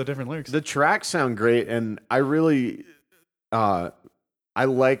weird to hear the different lyrics. The tracks sound great, and I really, I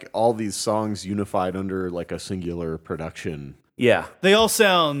like all these songs unified under like a singular production. Yeah. They all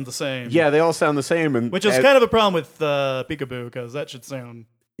sound the same. Yeah, they all sound the same, and Which is kind of a problem with Peekaboo, because that should sound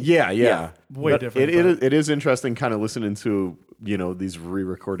yeah. way But different. It is interesting, kind of listening to these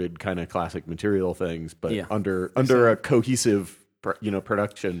re-recorded kind of classic material things, but Yeah. under a cohesive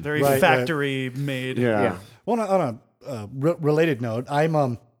production. very Right, factory made. yeah. Well, on a related note,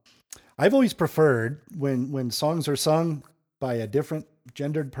 I've always preferred when songs are sung by a different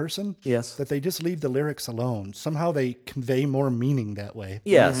gendered person. Yes. That they just leave the lyrics alone. Somehow they convey more meaning that way.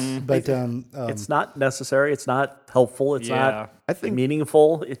 Yes. But It's not necessary. It's not helpful. It's Yeah. not I think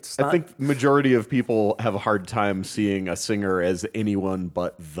meaningful. It's not. I think majority of people have a hard time seeing a singer as anyone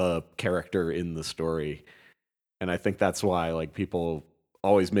but the character in the story. And I think that's why like people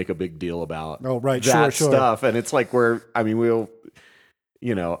always make a big deal about Oh, right. that Sure. stuff. And it's like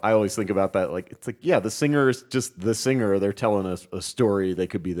I always think about that. Like, it's like, yeah, the singer is just the singer. They're telling us a story. They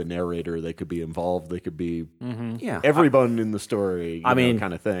could be the narrator. They could be involved. They could be everyone in the story. I mean,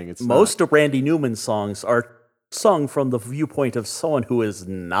 kind of thing. It's most of Randy Newman's songs are sung from the viewpoint of someone who is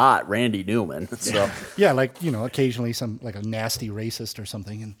not Randy Newman. So Yeah, like, occasionally some like a nasty racist or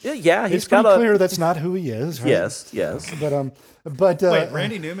something. And yeah, he's it's pretty got clear that's not who he is, right? yes. But Wait,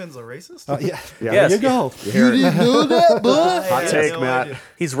 Randy Newman's a racist? yeah, Yeah. there you go. You didn't know that, bud? Hot Yeah, take, no Matt. idea.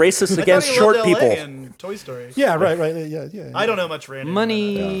 He's racist I against thought he short lived in LA people. in Toy Story. Yeah, right. Yeah. I don't know much Randy.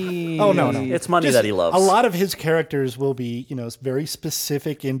 Money. Oh, no. It's money Just that he loves. A lot of his characters will be, very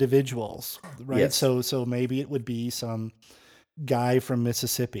specific individuals, right? Yes. So maybe it would be some guy from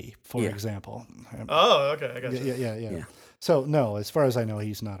Mississippi, for example. Oh, okay. I got you. Yeah. So no, as far as I know,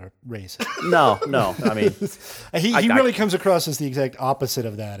 he's not a racist. No. I mean, he really comes across as the exact opposite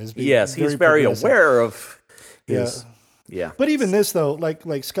of that. As being yes, he's very progressive. aware of his. Yeah. But even this though,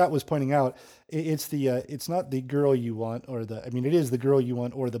 like Scott was pointing out, it's not the girl you want it is the girl you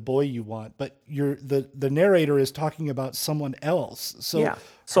want or the boy you want, but the narrator is talking about someone else. So Yeah.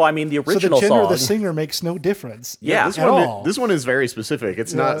 So I mean, the so the original gender song. of the singer makes no difference. Yeah. This at all. one is very specific.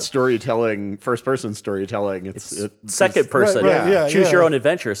 It's not storytelling, first person storytelling. It's second person. right, yeah, Choose your yeah. own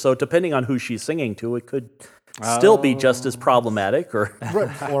adventure. So depending on who she's singing to, it could still be just as problematic, or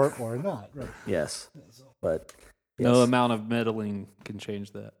Right, or not. Right. yes, but No yes. amount of meddling can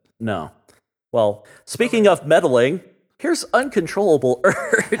change that. No. Well, speaking of meddling, here's Uncontrollable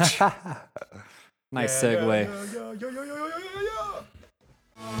Urge. Nice segue.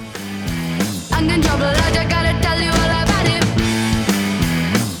 Uncontrollable, I gotta tell you all about it.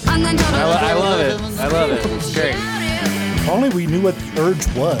 Uncontrollable. I love it. I love it. It's great. If only we knew what the urge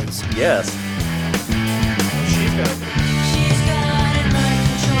was. Yes.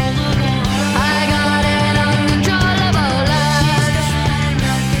 I got an uncontrollable love.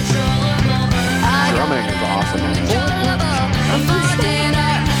 I got drumming is awesome. uncontrollable for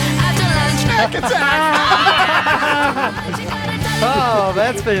dinner after lunch. Oh,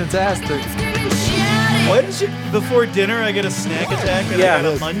 that's fantastic. What did you before dinner? I get a snack attack and Yeah. I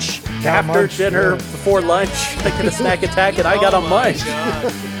got a munch. After munch, dinner, yeah. before lunch, I get a snack attack and I got a Oh my munch.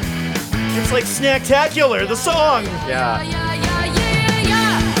 God. It's like Snacktacular, the song. Yeah. I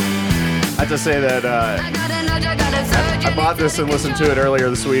have to say that I bought this and listened to it earlier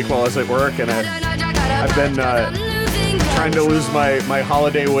this week while I was at work, and I've been trying to lose my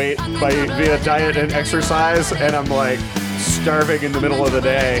holiday weight via diet and exercise, and I'm like starving in the middle of the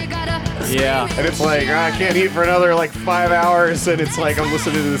day. Yeah. And it's like, I can't eat for another like 5 hours, and it's like I'm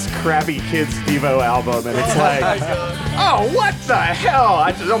listening to this crappy Kids Devo album, and it's like, oh, what the hell?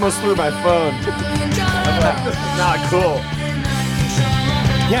 I just almost threw my phone. This is not cool.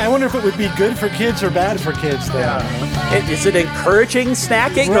 Yeah, I wonder if it would be good for kids or bad for kids. Then. Is it encouraging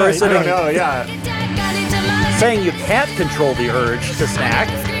snacking, or is Right. it I don't know, yeah. saying you can't control the urge to snack?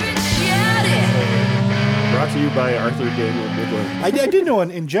 Brought to you by Arthur Daniel Midland. I did know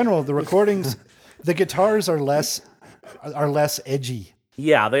in general the recordings, the guitars are less edgy.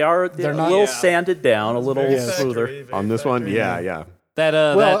 Yeah, they're They're a not- little Yeah. sanded down, a little Yes. smoother. On this one, yeah. That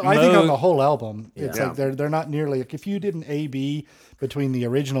Well, that I think on Moog- the whole album, it's Yeah. like they're not nearly like if you did an A/B between the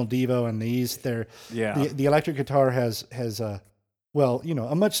original Devo and these, the electric guitar has a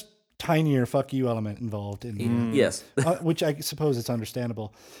much tinier fuck you element involved in Yes. which I suppose it's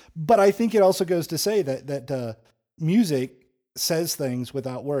understandable. But I think it also goes to say that music says things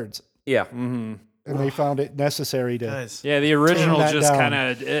without words, Yeah. and they found it necessary to. Guys, Yeah, the original that just down. kind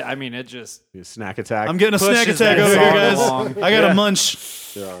of. It just. Snack attack. I'm getting a snack Pushes attack that over here, song guys. along. I got a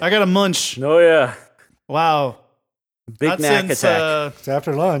munch. I got a munch. Oh yeah. Wow. Big Not knack since, attack. It's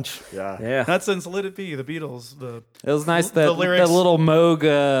after lunch. Yeah. Yeah. not since Let It Be, the Beatles. It was nice The that lyrics- that little Moog.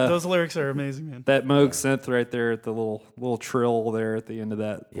 Those lyrics are amazing, man. That Moog synth right there at the little trill there at the end of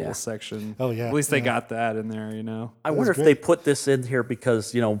that little section. Oh, yeah, At least they yeah. got that in there, you know. I wonder if they put this in here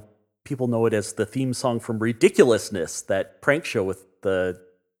because, people know it as the theme song from Ridiculousness, that prank show with the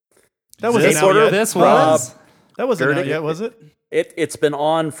That wasn't This out yet. This Rob. was. That wasn't out Gertie- yet, was it? It's been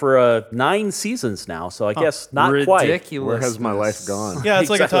on for 9 seasons now, so I guess not quite. Ridiculous. Where has my life gone? Yeah, it's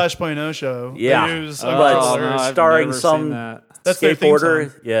like a Exactly. Tosh.0 show. Yeah. They use But Uncontrollable no, Urge. I've starring never some seen that. That's their theme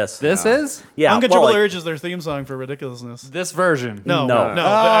skateboarder. song. Yes. This is Yeah. Uncontrollable well, like- Urge is their theme song for Ridiculousness. this version. No, No. no, the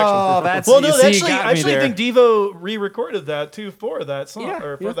actual. Oh, that's Well, no, you see, you actually, got I me actually there. think Devo re-recorded that too for that song Yeah,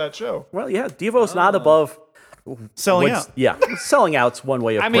 or for yeah. that show. Well, yeah, Devo's not above Selling what's- out. Yeah, selling out's one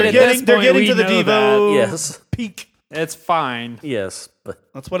way of I mean, putting at it. this They're point, getting we to the know Devo Yes. peak. It's fine. Yes, but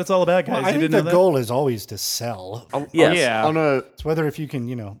That's what it's all about, guys. Well, I you think didn't know the that? goal is always to sell. yes. Yeah. On a It's whether if you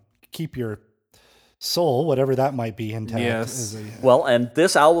can, keep your soul, whatever that might be, intact. Yes. Well, and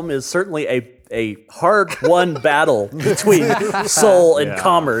this album is certainly a hard-won battle between soul and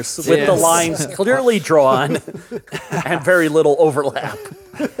commerce, with the Yes. lines clearly drawn and very little overlap.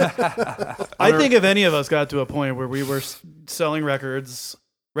 I think if any of us got to a point where we were selling records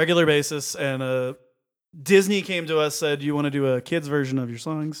regular basis and Disney came to us, said, you want to do a kids version of your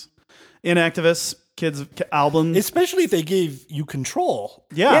songs? Inactivist kids album. Especially if they gave you control.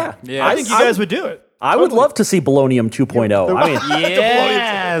 yeah. Yeah. I think you guys would do it. I would love to see Bolognium 2.0. I mean,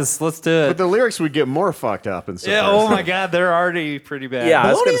 Yes, let's do but it. the lyrics would get more fucked up and stuff. Yeah. Oh my God, they're already pretty bad. Yeah,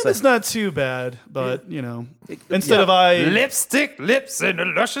 I was gonna Bolognium say- is not too bad, but instead of I, Lipstick lips and a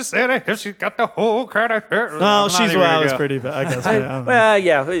luscious hair. She's got the whole crowd of hair. oh, she's wow is pretty bad. I guess. I don't know. well,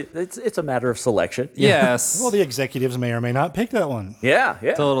 yeah, it's a matter of selection. Yes. Well, the executives may or may not pick that one. Yeah,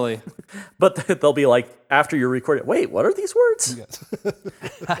 yeah. Totally. But they'll be like, after you record it, wait, what are these words?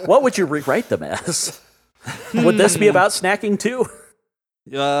 What would you rewrite them as? Would this be about snacking too?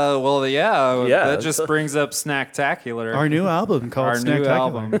 Well, yeah. Yeah, That just brings up Snacktacular. Our new album called Our new Snacktacular.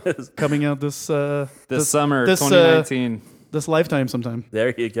 album coming out this summer, this, 2019. this lifetime sometime.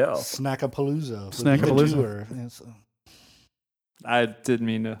 There you go. Snackapalooza. Snackapalooza. Yes. I didn't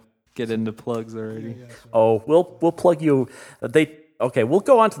mean to get into plugs already. Oh, we'll plug you. Okay, we'll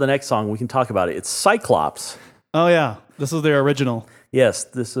go on to the next song. We can talk about it. It's Cyclops. Oh yeah, this is their original. Yes,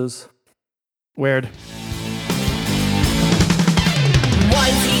 this is. Weird.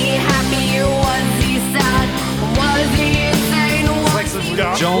 Was he happy or was he sad? Was he insane? Was he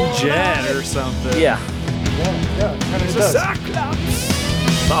Joan Jett or something. Yeah. Yeah, kind of does.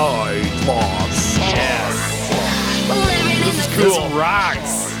 living in the This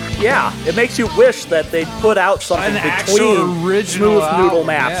rocks. Yeah, it makes you wish that they'd put out something An actual between original Smooth Noodle album,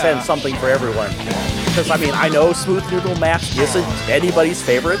 Maps yeah. and something for everyone. Because, I mean, I know Smooth Noodle Maps isn't anybody's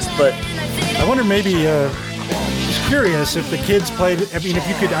favorites, but I wonder maybe, just curious if the kids played, I mean, if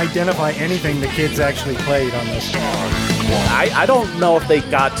you could identify anything the kids actually played on this. I don't know if they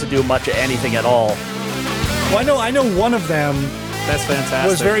got to do much of anything at all. Well, I know one of them That's fantastic.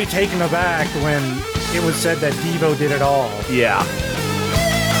 was very taken aback when it was said that Devo did it all. Yeah.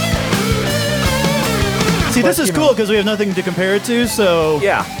 See, this But, is you cool know- because we have nothing to compare it to. So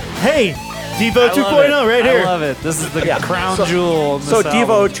Yeah. hey, Devo I 2.0 love it. right here. I love it. This is the Yeah. crown So- jewel. In So this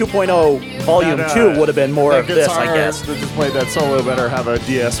Devo album. 2.0 Volume That, 2 would have been more that of this, I guitar guess. That just played that solo better have a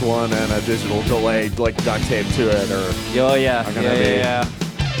DS1 and a digital delay like duct tape to it, or Oh yeah. I'm gonna be- Yeah.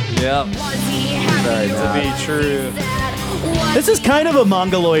 Yep. Was he happy Very or nice. To be was he true. sad? Was This is kind of a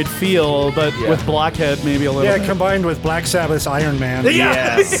mongoloid feel, but with Blockhead maybe a little Yeah, bit. combined with Black Sabbath's Iron Man.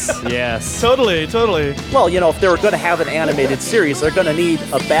 Yes. Yes. Totally. Well, if they were going to have an animated series, they're going to need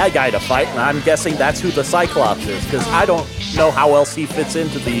a bad guy to fight, and I'm guessing that's who the Cyclops is, because I don't know how else he fits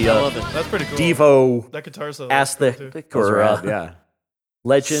into the That's pretty cool. Devo That guitar solo. aesthetic those or are up, yeah.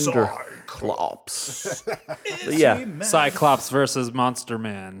 legend or Cyclops. Yeah. Cyclops versus Monster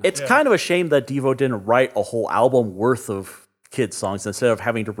Man. It's kind of a shame that Devo didn't write a whole album worth of kids songs instead of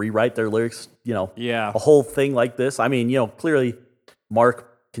having to rewrite their lyrics, Yeah. a whole thing like this. I mean, clearly Mark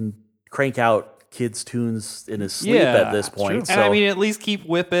can crank out kids tunes in his sleep Yeah, at this point. So And I mean, at least keep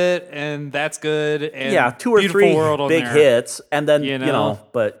Whip It, and that's good. And yeah, 2 or Beautiful 3 World on big there. hits, and then You know?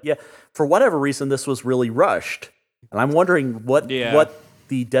 but yeah, for whatever reason, this was really rushed, and I'm wondering what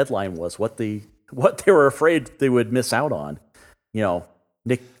the deadline was, what they were afraid they would miss out on.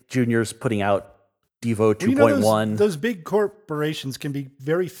 Nick Jr.'s putting out Devo 2.1. Those big corporations can be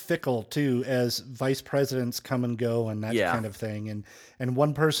very fickle too, as vice presidents come and go and that Yeah. kind of thing. And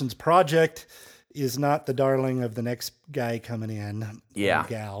one person's project is not the darling of the next guy coming in. Yeah. Or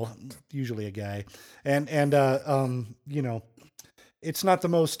gal, usually a guy. And it's not the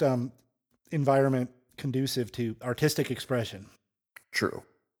most environment conducive to artistic expression. True.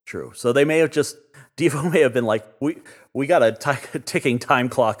 So they may have Devo may have been like, we got a ticking time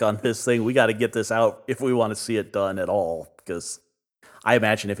clock on this thing. We got to get this out if we want to see it done at all. Because I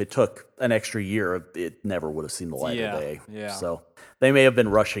imagine if it took an extra year, it never would have seen the light of day. Yeah. So they may have been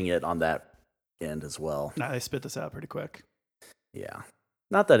rushing it on that end as well. Nah, they spit this out pretty quick. Yeah.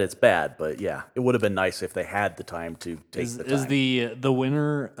 Not that it's bad, but yeah, it would have been nice if they had the time to take the time. Is the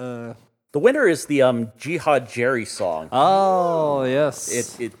winner? The winner is the Jihad Jerry song. Oh yes.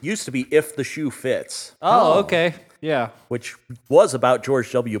 It used to be If the Shoe Fits, Oh, okay. Yeah. which was about George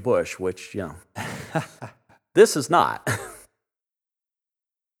W. Bush, which, this is not.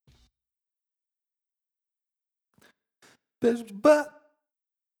 But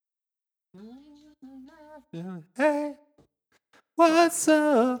Hey, what's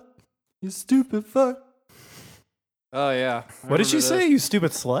up? You stupid fuck. Oh yeah. What did she say? You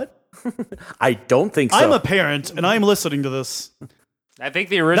stupid slut. I don't think so. I'm a parent and I'm listening to this. I think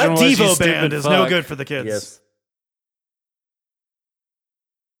the original That was You Devo Stupid band is Fuck. no good for the kids. Yes.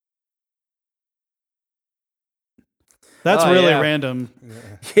 That's Oh, really yeah. random.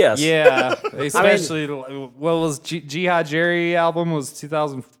 Yes. Yeah, especially what was Jihad Jerry album was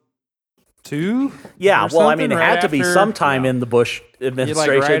 2002. Yeah. or Well, I mean, something, it right had to be after- sometime in the Bush Yeah,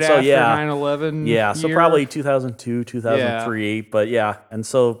 administration. like right so after yeah. 9/11. Yeah, so year. probably 2002, 2003, but yeah. And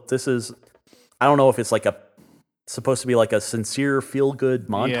so this is, I don't know if it's like supposed to be like a sincere feel-good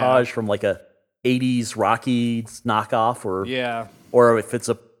montage from like a 80s Rocky knockoff or if it's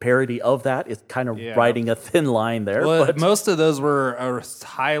a parody of that. It's kind of riding a thin line there. Well, but most of those were a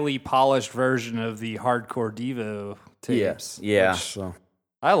highly polished version of the hardcore Devo tapes. yeah. which So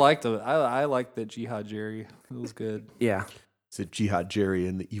I liked it. I liked the Jihad Jerry. It was good. yeah. Is it Jihad Jerry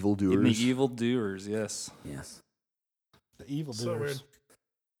and the Evildoers? In the Evil Doers, yes. Yes. The evil So weird. doers.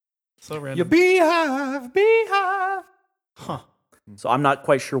 So random. You beehive. Huh. So I'm not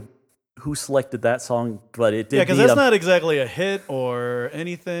quite sure who selected that song, but it did. Yeah, because need that's a- not exactly a hit or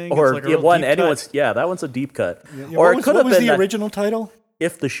anything. or it's like a it real won deep anyone's. cut. Yeah, that one's a deep cut. Yeah, or what it was, could what have was been the that original title?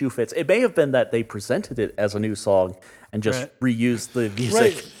 If the Shoe Fits. It may have been that they presented it as a new song and just Right. reused the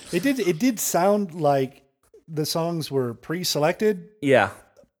music. Right. It did sound like the songs were pre-selected. Yeah.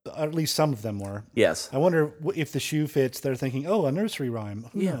 At least some of them were. Yes. I wonder if the shoe fits. They're thinking, oh, a nursery rhyme.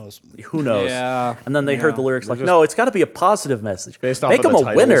 Who knows? Who knows? Yeah. And then they heard the lyrics like, no, it's got to be a positive message. Based off Make of them the a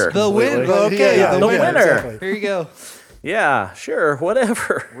titles. winner. The win. Completely. Okay, Yeah, the yeah, winner. exactly. Here you go. Yeah, sure,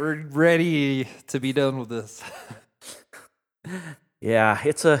 whatever. We're ready to be done with this. Yeah,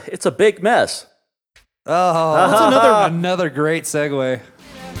 it's a big mess. Oh, That's another great segue.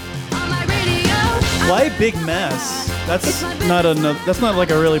 On my radio, Why Big Mess? That's not like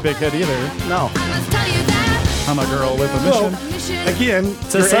a really big hit either. No. I must tell you that. I'm a girl with a Well, mission. again,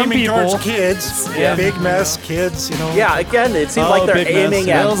 To you're some aiming people. towards kids. Yeah. Big mess, kids, you know. Yeah, again, it seems Oh, like they're Big Mess. aiming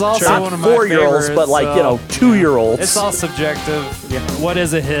at Bill's also not one of my 4-year-olds, but favorites, like, so 2-year-olds. It's all subjective. What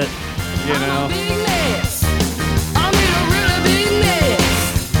is a hit? You know? Big mess. I mean a really big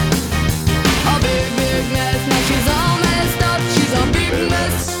mess. A big, big mess. Now she's all messed up. She's a big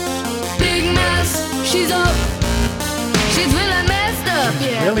mess. Big mess. She's up. She's really messed up.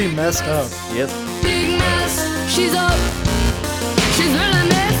 Yeah. Really messed up. Yes. Big mess. She's up. She's really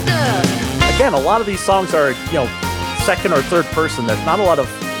messed up. Again, a lot of these songs are, second or third person. There's not a lot of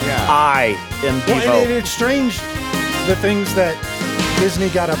I in Devo. Well, and it's strange the things that Disney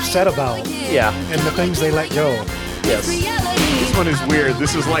got upset about Yeah. and the things they let go. Yes. This one is weird.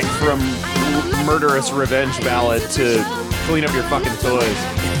 This is like from Murderous Revenge Ballad to Clean Up Your Fucking Toys.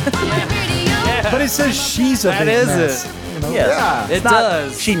 But it says she's a That big is mess. it. You know? Yes. It Not,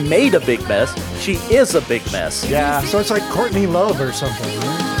 does. She made a big mess. She is a big mess. Yeah. So it's like Courtney Love or something.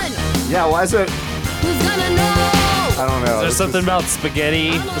 Right? Yeah, why is it? Who's gonna know? I don't know. There's something about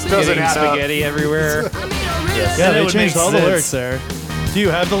spaghetti. doesn't Getting add up. spaghetti everywhere. Yes. Yeah, It they would changed make all the sense. lyrics there. Do you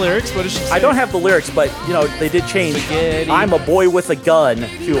have the lyrics? What does she say? I don't have the lyrics, but they did change. Spaghetti. I'm a boy with a gun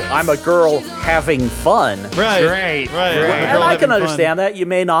to I'm a girl having fun. Right. Great. Right. Great. A And girl I can having fun. understand that. You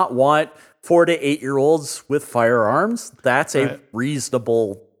may not want 4 to 8-year-olds with firearms. That's a Right.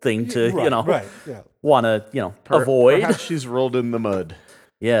 reasonable thing to, Right. Yeah. want to, avoid. Perhaps she's rolled in the mud.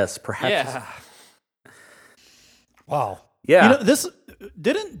 Yes, perhaps. Yeah. Wow. Yeah. This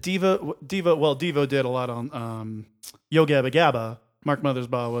didn't Devo did a lot on Yo Gabba Gabba. Mark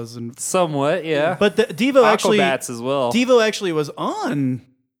Mothersbaugh was in, Somewhat, yeah. but Devo actually Aquabats as well. Devo actually was on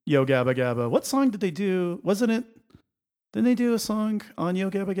Yo Gabba Gabba. What song did they do? Wasn't it? Didn't they do a song on Yo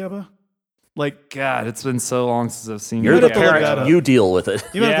Gabba Gabba? Like, God, it's been so long since I've seen You're You'd the have to look that parent. up. You deal with it.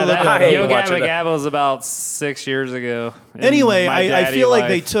 you have Yeah, to look that that up. Yo watching Gabba it. Gabba was about 6 years ago. in Anyway, my I daddy feel like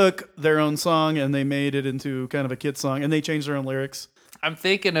they life. took their own song and they made it into kind of a kid song, and they changed their own lyrics. I'm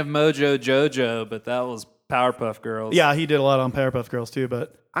thinking of Mojo Jojo, but that was Powerpuff Girls. Yeah, he did a lot on Powerpuff Girls too.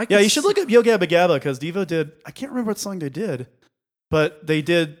 But I yeah, could you should look up Yo Gabba Gabba because Devo did. I can't remember what song they did, but they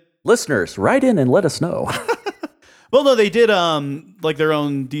did. Listeners, write in and let us know. Well, no, they did like their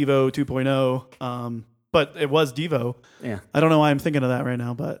own Devo 2.0. But it was Devo. Yeah. I don't know why I'm thinking of that right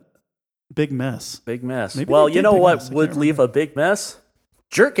now, but big mess. Big mess. Maybe Well, they you did know Big what Mess. I would can't leave a big mess?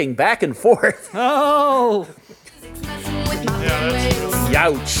 Jerking back and forth. Oh!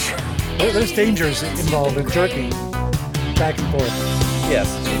 Youch. There's dangers involved in jerking back and forth. Yes.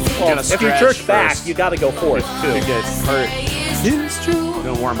 Well, if you stretch jerk back, first. you got to go forth too. You get hurt. It's true.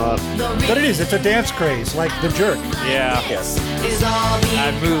 Don't warm up. But it is. It's a dance craze, like the jerk. Yeah. Is all me.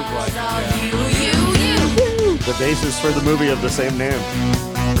 I moved like that. The basis for the movie of the same name.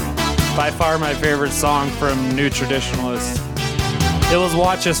 By far my favorite song from New Traditionalists. It was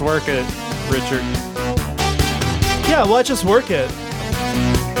Watch Us Work It, Richard. Yeah, Watch Us Work It.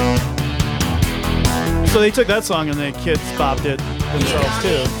 So they took that song and the kids bopped it themselves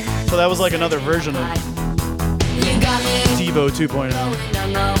too. So that was like another version of Devo 2.0.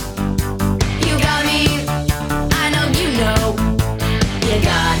 You got me, I know you know. You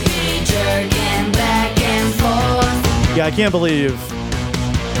got me jerking back and forth. Yeah, I can't believe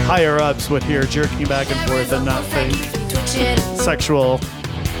higher ups would hear jerking back and forth and not think sexual.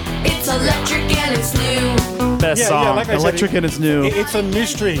 It's electric and it's new. Best song. like I said, Electric and it's new. It's a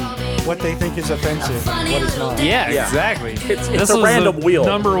mystery what they think is offensive and what is not. Yeah, exactly. It's This a was random wheel.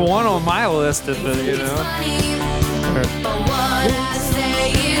 Number one on my list of the, But what I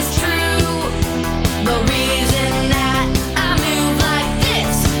say is true. The reason that I move like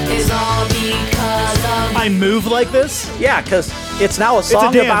this is all because of I move like this? Yeah, because it's now a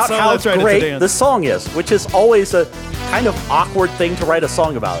song dance about song, how that's right, it's a great dance. the song is, which is always a kind of awkward thing to write a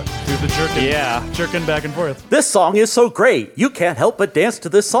song about. Do the jerking. Yeah. Jerking back and forth. This song is so great. You can't help but dance to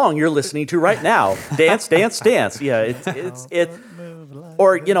this song you're listening to right now. Dance, dance, dance. Yeah, it.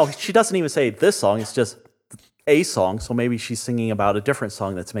 Or, you know, she doesn't even say this song. It's just a song. So maybe she's singing about a different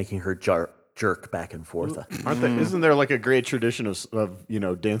song that's making her jerk back and forth. Isn't there like a great tradition of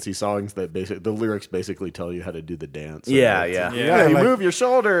dancey songs that the lyrics basically tell you how to do the dance? Yeah, It's- yeah. Yeah, you like- move your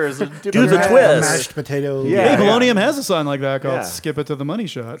shoulders. Do the A twist. mashed potato. Yeah. Hey, Polonium has a song like that called Yeah. Skip It to the Money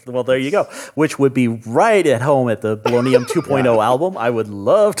Shot. Well, there you go. Which would be right at home at the Polonium 2.0 album. I would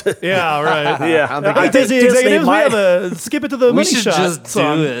love to. Yeah, right. Yeah. I don't think Hey, I- Disney executives, we might- have a Skip It to the we Money should Shot just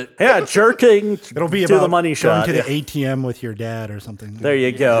song. do it. Yeah, jerking It'll be to about the money going shot. to the Yeah. ATM with your dad or something. There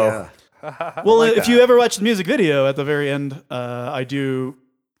you go. Well, if you ever watch the music video, at the very end, I do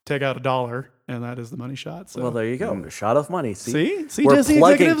take out $1, and that is the money shot. So. Well, there you go. A shot of money. See, We're Disney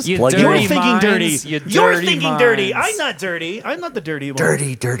plugging- executives, You plugging you're dirty in. thinking minds, dirty. you You're dirty thinking dirty. minds. I'm not dirty. I'm not the dirty one.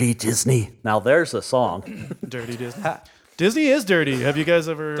 Dirty, dirty Disney. Now there's a song. Dirty Disney. Disney is dirty. Have you guys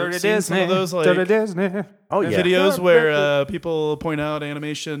ever Dirty seen Disney. some of those like Dirty Disney. Oh yeah. videos where people point out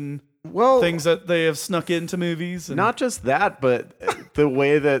animation Well, things that they have snuck into movies? And not just that, but the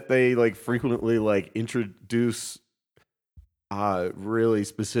way that they like frequently like introduce really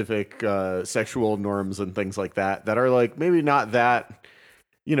specific sexual norms and things like that are like maybe not that,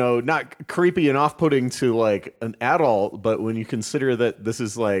 not creepy and off-putting to like an adult, but when you consider that this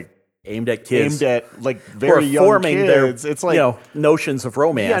is like Aimed at kids. aimed at like who are very young forming kids, their it's like notions of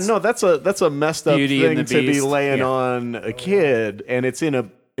romance. yeah, no, that's a messed up Beauty and thing the to be Beast. laying Yeah. on a kid, and it's in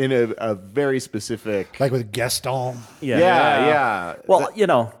a very specific. Like with Gaston. Yeah. Well,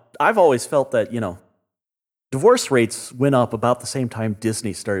 I've always felt that, divorce rates went up about the same time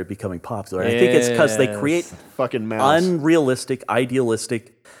Disney started becoming popular. I think it's because they create fucking mouse. unrealistic,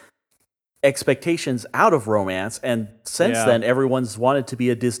 idealistic expectations out of romance. And since Yeah. then, everyone's wanted to be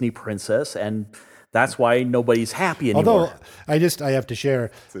a Disney princess. And that's why nobody's happy anymore. Although I have to share,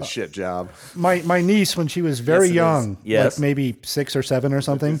 It's a shit job. my niece, when she was very Yes, it is. young, Yes. like maybe 6 or 7 or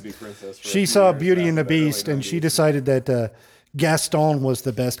something, she saw Beauty and the Beast and she decided that Gaston was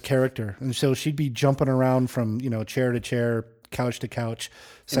the best character. And so she'd be jumping around from, chair to chair, couch to couch,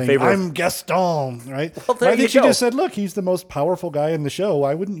 saying, favor of- I'm Gaston, right? Well, there I think you she go. just said, look, he's the most powerful guy in the show.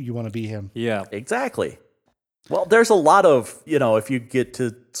 Why wouldn't you want to be him? Yeah. Exactly. Well, there's a lot of, if you get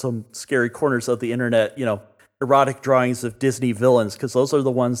to some scary corners of the internet, erotic drawings of Disney villains, because those are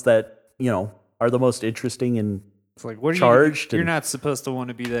the ones that, are the most interesting and It's like, what are charged. You're and- not supposed to want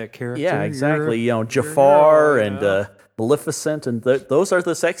to be that character. Yeah, exactly. You're- Jafar you're- and Maleficent, and those are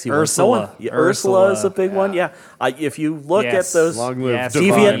the sexy ones. Ursula. No one- yeah, Ursula is a Ursula, big one. Yeah, if you look Yes. at those Long live Yes.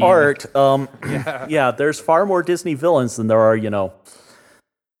 Divine. deviant art, yeah, there's far more Disney villains than there are,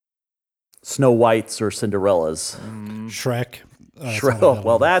 Snow Whites or Cinderellas. Shrek. That's Sure. not a villain.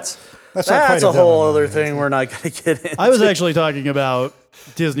 Well, that's That's not quite a a whole villain, other though. thing we're not going to get into. I was actually talking about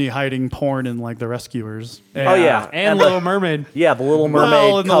Disney hiding porn in like The Rescuers. Oh yeah, And the- Little Mermaid. Yeah, the Little Well,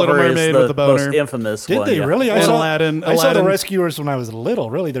 Mermaid and the Little cover Mermaid is with the the boner. most infamous Did one. they yeah. really? And Aladdin. I saw The Aladdin. Rescuers when I was little.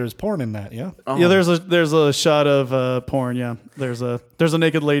 Really, there's porn in that, yeah? Yeah, there's a shot of porn. Yeah, there's a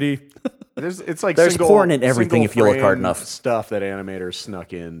naked lady. It's like There's single- porn in everything single if you look hard frame enough. Stuff that animators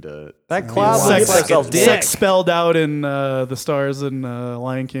snuck into. That cloud Sex, looks like a dick. sex spelled out in the stars in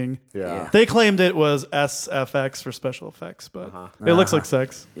Lion King. Yeah. They claimed it was SFX for special effects, but it looks like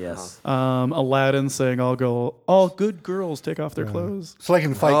sex. Yes. Aladdin saying all good girls take off their clothes. It's like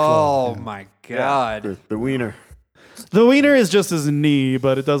in Fight Oh Club. my god. The wiener. The wiener is just his knee,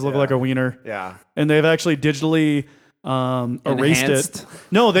 but it does look like a wiener. Yeah. And they've actually digitally erased Enhanced? it.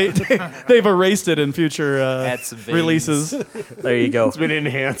 No, they've erased it in future Add some veins. releases. There you go. It's been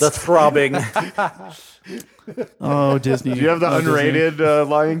enhanced. The throbbing. Oh, Disney. Do you have the Oh, Disney. unrated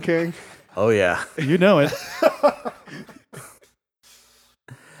Lion King? Oh yeah. You know it.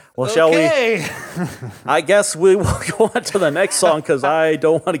 Well, shall we? I guess we will go on to the next song because I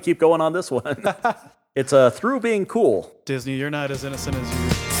don't want to keep going on this one. It's Through Being Cool. Disney, you're not as innocent as you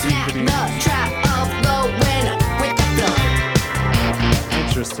seem Snap to the be. trap of the winner with the flow.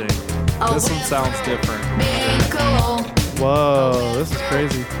 Interesting. This one sounds different. Being cool, Whoa, this is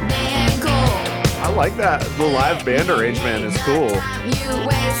crazy. being cool. I like that. The live band arrangement is cool. You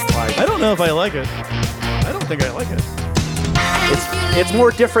waste. I don't know if I like it. I don't think I like it. It's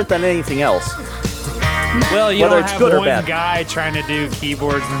more different than anything else. Well, you Whether don't it's have good or one bad. guy trying to do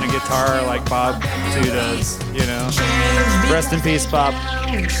keyboards and a guitar like Bob 2 does, you know? Rest in peace, Bob.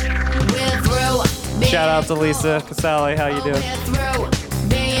 We're through. Shout out to Lisa Casale. How you doing? We're through.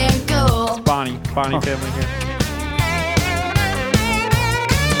 Being cool. Bonnie family here.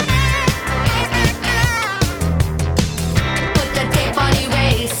 Put the tape on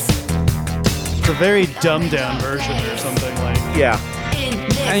erase. It's a very dumbed down version or something like. Yeah. In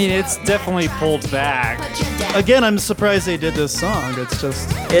this. I mean, it's definitely pulled back. Put you down. Again, I'm surprised they did this song. It's just.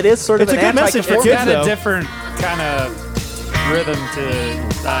 It is sort of It's a an good message for It's kids, got though. a different kind of rhythm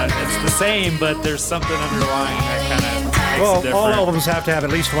to it's the same, but there's something underlying that kind of makes it Well, different. all albums have to have at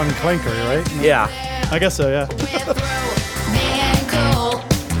least one clinker, right? Yeah. I guess so, yeah. Being cool.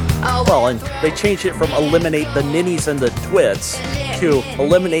 Oh, Well, and they changed it from eliminate the ninnies and the twits to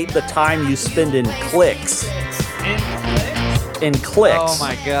eliminate the time you spend in clicks. In clicks. Oh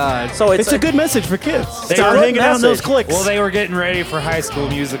my god. So it's It's a good message for kids. They Start good hanging out in those message. clicks. Well, they were getting ready for High School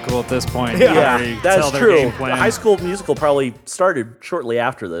Musical at this point. Yeah. They Yeah, already that's tell their true. game The plan. High School Musical probably started shortly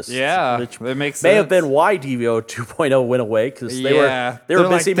after this. Yeah, which that makes may have sense. been why DVO 2.0 went away because they Yeah. were They're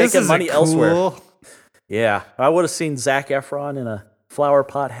like, busy "This making isn't money elsewhere. cool." Yeah, I would have seen Zac Efron in a flower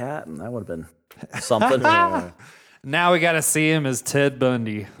pot hat, and that would have been something. Now we got to see him as Ted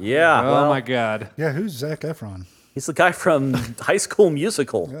Bundy. Yeah, Oh well, my god. Yeah, who's Zac Efron? he's the guy from High School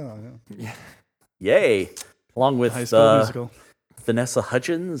Musical. Yeah. Yay! Along with High School Musical. Vanessa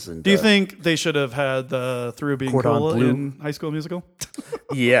Hudgens and Do you think they should have had the Through Being Cordon Cool Bleu? in High School Musical?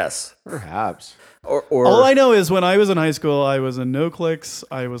 yes, Perhaps. or All I know is when I was in high school, I was in no clicks.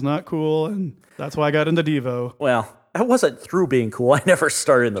 I was not cool, and that's why I got into Devo. well, that wasn't through being cool. I never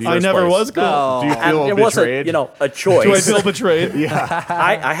started in the first I never place. was cool. No. Do you And feel it betrayed? wasn't, a choice. Do I feel betrayed?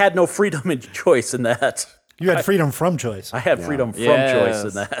 I had no freedom and choice in that. You had freedom from choice. I had freedom from Yes.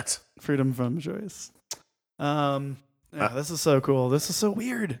 choice in that. Freedom from choice. Yeah, this is so cool. This is so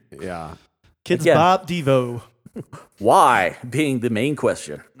weird. Yeah. Kids Again. Bop Devo. Why being the main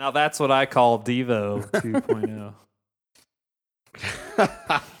question. Now that's what I call Devo 2.0.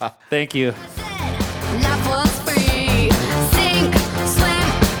 Thank you. life was free. Sink,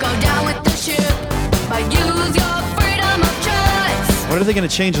 swim, go down with the ship. But use your freedom of choice. What are they going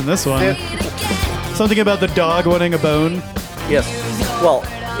to change in this one? Something about the dog wanting a bone. Yes. Well,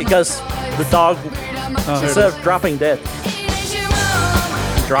 because the dog, Oh, here it instead is. of dropping dead, Is your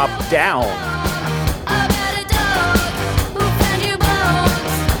own dropped down. about a dog who found your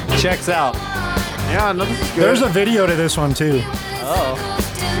bones. Checks out. Yeah, no, this is good. There's a video to this one too. Till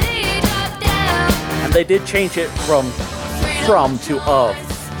he dropped down. And they did change it from to of.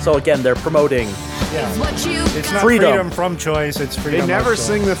 So again, they're promoting. Is what you It's not Freedom. freedom from choice. It's freedom. They never of choice.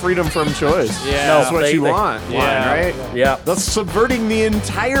 sing the freedom from choice. Yeah. No, That's what they- you they- want. Yeah. Line, right? Yeah. That's subverting the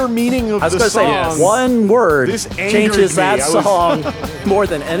entire meaning of I was the going to say, song. one word This angered changes me. that I was- song more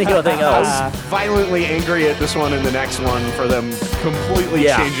than anything I else. was violently angry at this one and the next one for them completely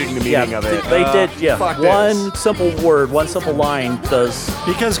changing the meaning of it. They did, fuck one this. simple word, one simple line does.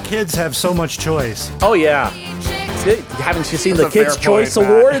 Because kids have so much choice. Oh, yeah. Haven't you seen the That's a fair Kids' Choice point,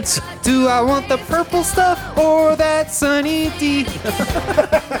 Matt. Awards? Do I want the purple stuff or that Sunny D?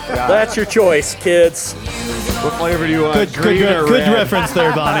 That's your choice, kids. What flavor do you want? Good, Green or good red? reference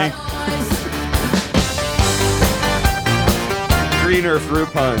there, Bonnie. Green or fruit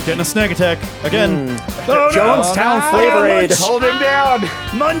punch? Getting a snack attack again. Jonestown Flavor Aid. Hold him down.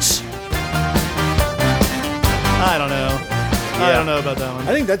 Munch. I don't know. I don't know about that one.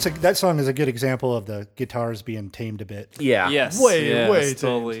 I think that song is a good example of the guitars being tamed a bit. Yeah. Yes. Way, yes, way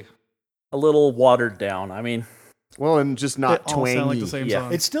totally. A little watered down. I mean, Well, and just They not all twangy. sound like the same Yeah.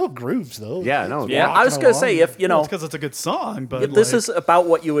 song. It still grooves though. Yeah, no. Yeah. I was going to say, if, Well, it's because it's a good song, but this like, is about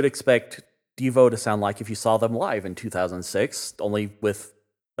what you would expect Devo to sound like if you saw them live in 2006, only with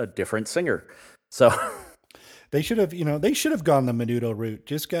a different singer. So, They should have, they should have gone the Menudo route.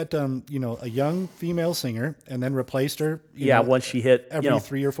 Just got, a young female singer and then replaced her. Once she hit every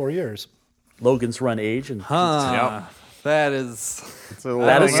 3 or 4 years. Logan's run age, and that is So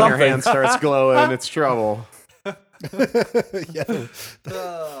that is something. Your hand starts glowing. It's trouble. This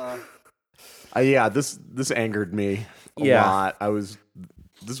angered me a lot. This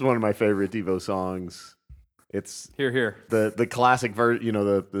is one of my favorite Devo songs. It's here. The classic version.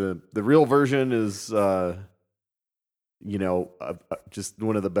 The real version is just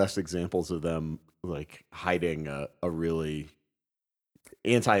one of the best examples of them like hiding a really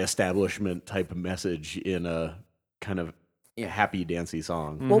anti-establishment type of message in a kind of happy dancey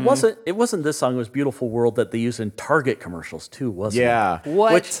song. Well, it wasn't this song? It was "Beautiful World" that they use in Target commercials too, wasn't it? Yeah.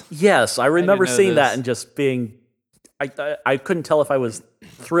 What? Which, yes, I remember seeing that and just being. I couldn't tell if I was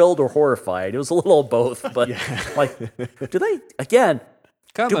thrilled or horrified. It was a little of both, but do they again?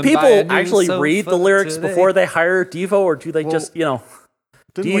 Do people actually read the lyrics before they hire Devo, or do they just Devo?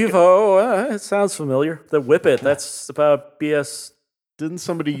 It sounds familiar. The Whip It. That's about BS. Didn't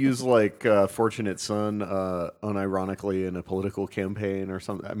somebody use Fortunate Son unironically in a political campaign or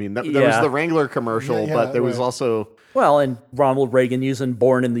something? I mean, there was the Wrangler commercial, but there was also... Well, and Ronald Reagan using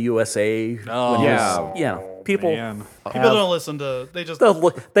Born in the USA. People don't listen to... They just...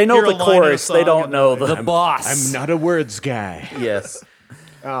 They know the chorus. They don't know the boss. I'm not a words guy. Yes.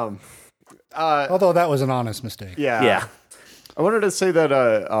 Although that was an honest mistake. Yeah. I wanted to say that...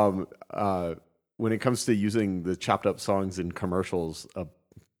 when it comes to using the chopped up songs in commercials, a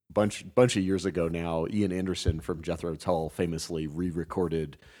bunch of years ago now, Ian Anderson from Jethro Tull famously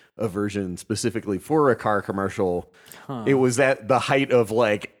re-recorded a version specifically for a car commercial. It was at the height of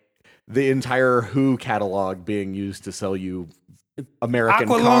the entire Who catalog being used to sell you American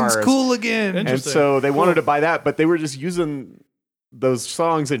Aqualung's cars. cool again. And so they wanted to buy that, but they were just using those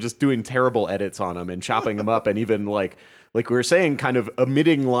songs and just doing terrible edits on them and chopping them up, and even like we were saying, kind of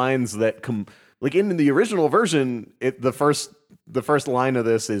omitting lines that in the original version, the first line of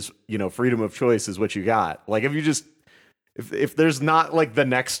this is, freedom of choice is what you got. If there's not the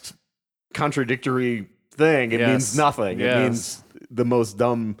next contradictory thing, it means nothing. Yes. It means the most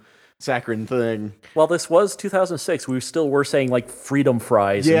dumb, saccharine thing. Well, this was 2006. We still were saying freedom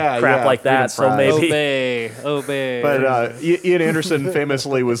fries and crap like that. So maybe obey. But Ian Anderson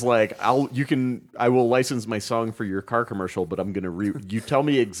famously was like, I will license my song for your car commercial, but I'm gonna you tell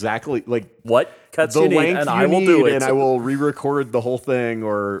me exactly what cuts the you need, length and you I will need, do it, and I will re-record the whole thing,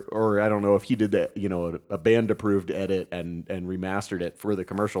 or I don't know if he did that, a band approved edit and remastered it for the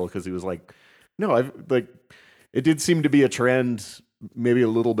commercial, because he was like, no, it did seem to be a trend maybe a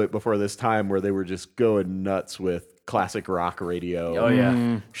little bit before this time where they were just going nuts with classic rock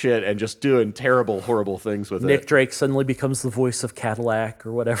radio shit and just doing terrible, horrible things with it. Nick Drake suddenly becomes the voice of Cadillac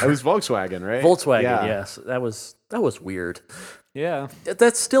or whatever. It was Volkswagen, right? Volkswagen, yes. That was weird. Yeah.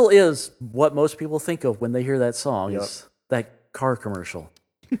 That still is what most people think of when they hear that song, is that car commercial.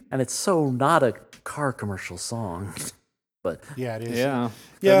 And it's so not a car commercial song. But yeah, it is. Yeah,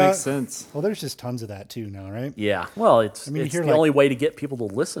 that makes sense. Well, there's just tons of that too now, right? Yeah. Well, it's the only way to get people to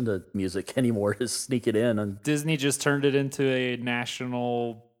listen to music anymore is sneak it in. And Disney just turned it into a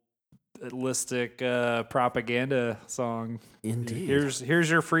nationalistic propaganda song. Indeed.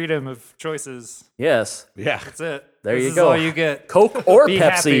 Here's your freedom of choices. Yes. Yeah. That's it. There this you is go. all you get. Coke or Be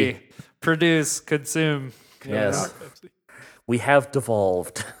Pepsi. Happy. Produce, consume. Yes. We have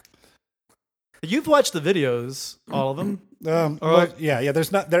devolved. You've watched the videos, all of them?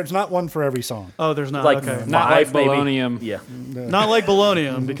 There's not one for every song. Oh, there's not. Okay. Not like Bolognium. Yeah. Not like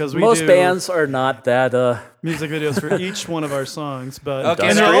Bolognium, because we most do bands are not that. music videos for each one of our songs, but Okay,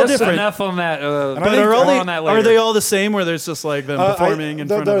 and they're all different. Enough on that. But are they all the same, where there's just them performing in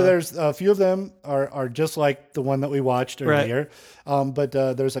front of There's a few of them are just like the one that we watched earlier, but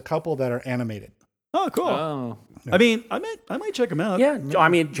there's a couple that are animated. Oh, cool. Oh. I mean, I might check them out. Yeah, I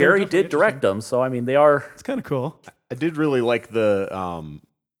mean, Jerry did direct them, so I mean, they are. It's kind of cool. I did really like the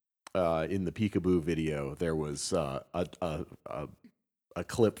in the Peekaboo video. There was a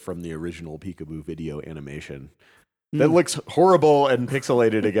clip from the original Peekaboo video animation that looks horrible and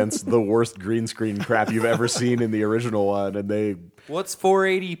pixelated against the worst green screen crap you've ever seen in the original one. And what's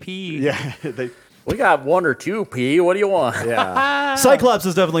 480p? Yeah, We got 1 or 2p. What do you want? Yeah. Cyclops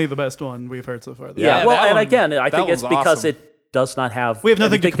is definitely the best one we've heard so far. Yeah, well, and again, I think it's because awesome. it does not have. We have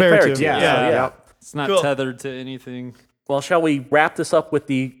nothing to compare it to. Yeah. It's not tethered to anything. Well, shall we wrap this up with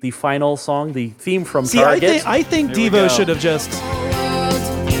the final song, the theme from Target? I think Devo should have just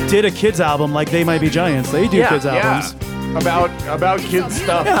did a kids album like They Might Be Giants. They do kids albums. About kids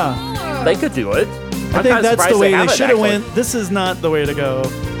stuff. Yeah. They could do it. I think that's the way they should have went. This is not the way to go.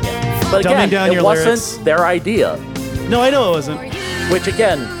 But Dumbing again, down it your wasn't lyrics. their idea. No, I know it wasn't. Which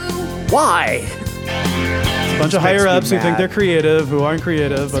again, why? A bunch of higher ups who think mad. they're creative, who aren't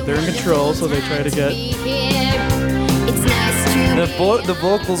creative, but they're in control, so they try to get. The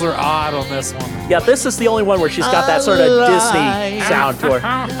vocals are odd on this one. Yeah, this is the only one where she's got that sort of Disney sound to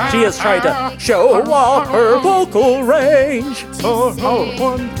her. She is trying to show off her vocal range.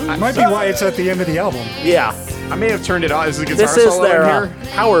 Might be why it's at the end of the album. Yeah, I may have turned it on. Is the guitar this is solo their in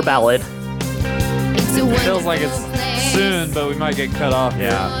here? power ballad. It feels like it's soon, but we might get cut off.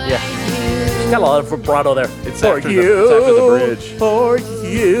 Yeah. Yeah, she's got a lot of vibrato there. It's for after the- you, it's after the bridge. For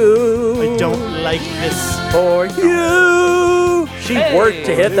you, I don't like this. for you. She worked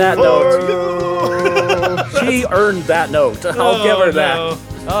to hit that note. She earned that note. I'll give her that. No.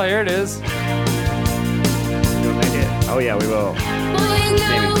 Oh, here it is. We'll make it. Oh yeah, we will.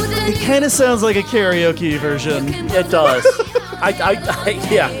 It kind of sounds like a karaoke version. It does.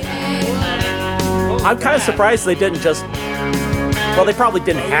 Yeah. I'm kind of surprised they didn't just. Well, they probably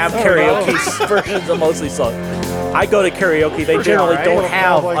didn't have karaoke versions of most of these songs. I go to karaoke; they generally alright. don't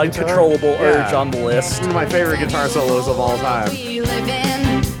have Cowboy guitar. uncontrollable urge Yeah. on the list. One of my favorite guitar solos of all time.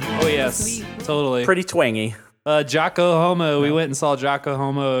 Oh, yes. Totally. Pretty twangy. Jocko Homo. We went and saw Jocko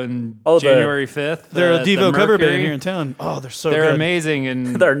Homo on Oh, January 5th. They're a at the Devo cover band Mercury. here in town. Oh, they're so They're good. amazing.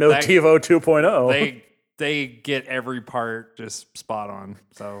 And They're no that- TiVo 2.0. They get every part just spot on.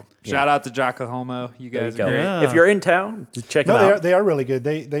 So shout out to Jocko Homo. You There you guys go. are great. Yeah. If you're in town, check No, them out. they are really good.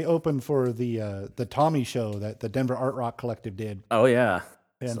 They opened for the Tommy show that the Denver Art Rock Collective did. Oh yeah,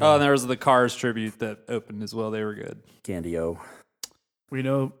 And, Oh, and there was the Cars tribute that opened as well. They were good. Candy-O. We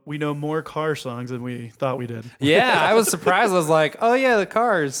know more car songs than we thought we did. Yeah, I was surprised. I was like, oh, yeah, the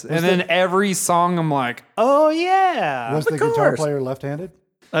Cars. And then every song, I'm like, oh, yeah. was the Cars. guitar player left-handed?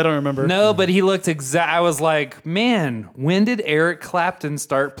 I don't remember. No, but he looked exact. I was like, man, when did Eric Clapton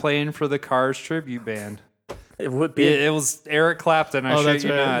start playing for the Cars tribute band? It would be. It was Eric Clapton. I Oh, shit that's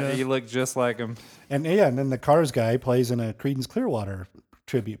you right, not. yeah. He looked just like him. And then the Cars guy plays in a Creedence Clearwater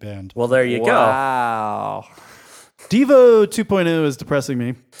tribute band. Well, there you go. Wow. Devo 2.0 is depressing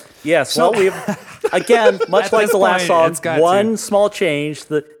me. Yes. Well, we've again, much At like this the last point, song, it's got one to. small change.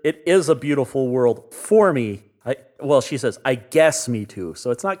 That it is a beautiful world for me. She says, "I guess me too."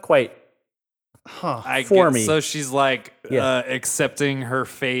 So it's not quite. I For get- me. So she's like Yeah. accepting her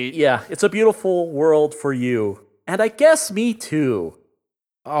fate. Yeah, it's a beautiful world for you, and I guess me too.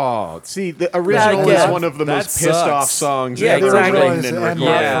 Oh, see, the original Yeah, is one of the that most pissed off sucks. songs Yeah, ever exactly. written Is, and and recorded.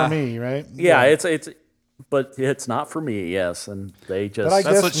 not Yeah. for me, right? Yeah, it's, but it's not for me. Yes, and they just But I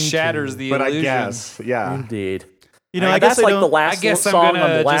That's guess what me shatters too. the But I illusion. guess, yeah. indeed. You know, And I guess that's like I the don't. last I guess I'm song on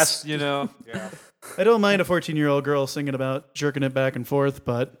gonna the last. just, you know. I don't mind a 14-year-old girl singing about jerking it back and forth,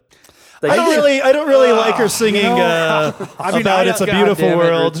 but They I don't really like her singing I mean, about "It's a God Beautiful damn it,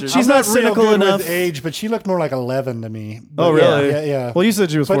 World." Richard. She's I'm not real cynical good enough. with age, but she looked more like 11 to me. But Oh, really? Yeah. Well, you said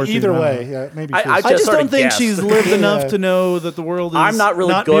she was but 14. either I don't way, know. yeah, maybe. I she was- I just sort don't of think guessed. she's lived Yeah. enough to know that the world is I'm not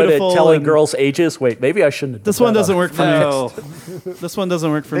really good beautiful at telling and girls' ages. Wait, maybe I shouldn't. have This done one that. doesn't work for No. me. This one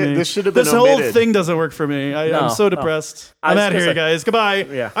doesn't work for me. This should have been This whole omitted. thing doesn't work for me. No, I'm so no. depressed. I I'm was out of gonna here, say- guys. Goodbye.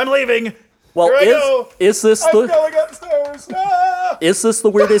 Yeah. I'm leaving. Well, Here I go. is this I'm the going upstairs. Ah! is this the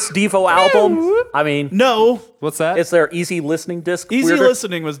weirdest Devo album? I mean, No. What's that? is there easy listening disc? Easy weirder?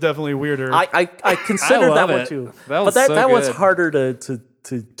 listening was definitely weirder. I considered love that one it. too. That but was that so that one's good. harder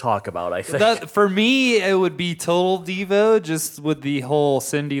to talk about. I think. That, for me, it would be total Devo, just with the whole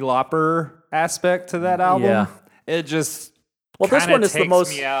Cyndi Lauper aspect to that album. Yeah. It just Well, this kinda one is the takes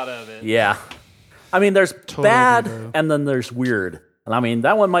most. me out of it. Yeah, I mean, there's Total bad, Devo. and then there's weird, and I mean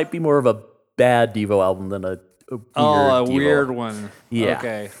that one might be more of a bad Devo album than a weird Oh, a Devo. weird one. Yeah.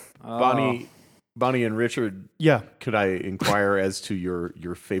 Okay. Oh. Bonnie and Richard, yeah. could I inquire as to your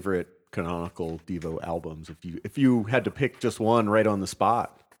favorite canonical Devo albums? If you had to pick just one right on the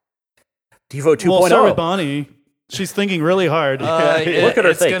spot. Devo 2.0. We'll start with Bonnie. She's thinking really hard. Look at her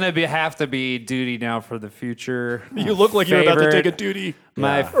It's think. gonna have to be Duty Now for the Future. you look like you're about to Favorite- take a duty.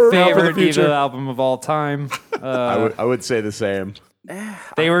 My Now for the favorite Future. Devo album of all time. I would say the same.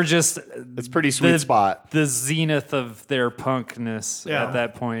 They were just It's a pretty sweet the- spot. the zenith of their punkness Yeah. at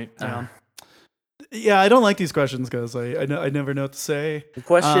that point. Yeah, I don't like these questions because I never know what to say. The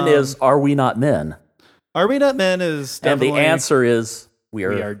question is, are we not men? Are We Not Men is And the definitely... answer is, we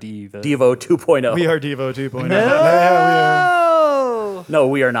are, We are Devo. Devo 2.0. We are Devo 2.0. No,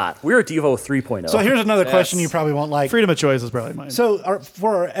 we are not. We're Devo 3.0. So here's another question Yes. you probably won't like. Freedom of choice is probably mine. So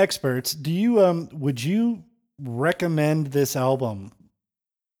for our experts, do you would you recommend this album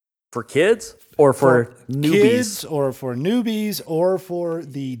For kids or for newbies? kids or for newbies or for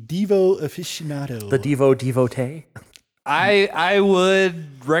the Devo aficionado? The Devo devotee? I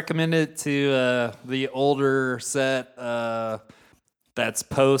would recommend it to the older set that's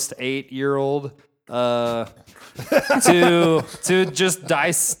post 8-year-old to just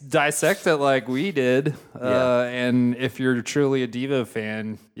dissect it like we did. And if you're truly a Devo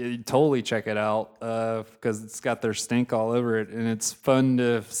fan, you totally check it out because it's got their stink all over it, and it's fun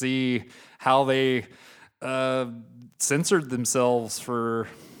to see how they censored themselves for.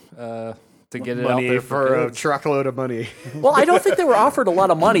 To get it money out there for a kids. truckload of money. Well, I don't think they were offered a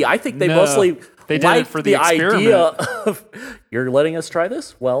lot of money. I think they mostly they did liked it for the idea of you're letting us try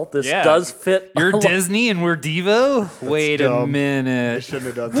this. Well, this does fit. You're Disney and we're Devo. Wait a dumb. minute. Shouldn't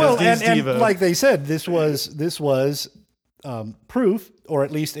have done that. Well, Disney's and Devo. like they said, this was proof, or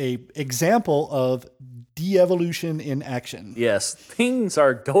at least a example of de-evolution in action. Yes, things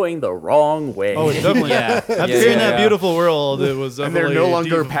are going the wrong way. Oh, it's definitely. After hearing that beautiful world, it was. And they're no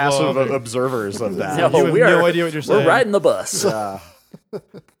longer passive observers of that. No, You have we are, no idea what you're saying. We're riding the bus.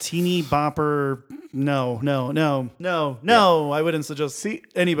 Teeny bopper. No. I wouldn't suggest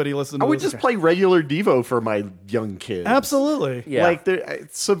anybody listen to I would this. just play regular Devo for my young kids. Absolutely. Yeah. Like,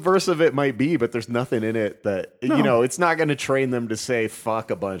 subversive it might be, but there's nothing in it that, it's not going to train them to say fuck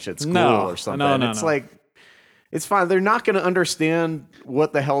a bunch at school or something. No. Like, it's fine. They're not going to understand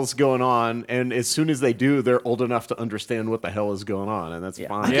what the hell's going on. And as soon as they do, they're old enough to understand what the hell is going on. And that's I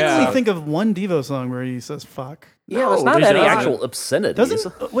fine. can only think of one Devo song where he says fuck. Yeah, there's not there's any not. actual obscenities.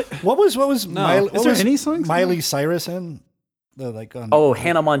 Doesn't wait, What was Miley, Is there any songs? Miley Cyrus in? Like on Oh,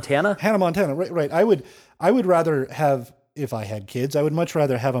 Hannah Montana? Hannah Montana, right. I would rather have, if I had kids, I would much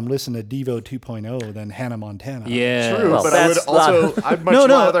rather have them listen to Devo 2.0 than Hannah Montana. Yeah. True, Well, but I would that's also, I'd much No.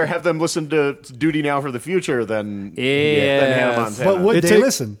 rather have them listen to Duty Now for the Future than Hannah Montana. But would It they take-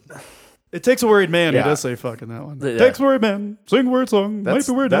 listen? It takes a worried man. Yeah. He does say fuck in that one. Yeah. Takes a worried man. Sing a word song. Might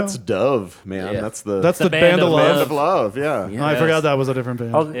be word that's now. Dove, man. Yeah. That's the That's the Band band of of love. Band of Love. Yeah. Oh, I forgot that was a different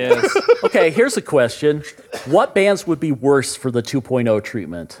band. Oh, Yes. okay, here's a question. What bands would be worse for the 2.0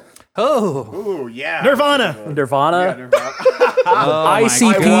 treatment? Oh. Ooh, yeah. Nirvana. Nirvana? my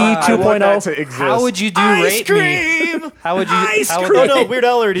ICP God. I want that 2.0? to exist. How would you do rate me? How would you? How would Oh no, Weird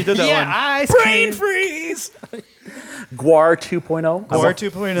Al already did that one. ice Brain freeze. Guar 2.0? Or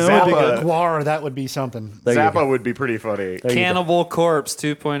 2.0 would be Zappa. good. Guar, that would be something. There you Zappa go. would be pretty funny. Cannibal Corpse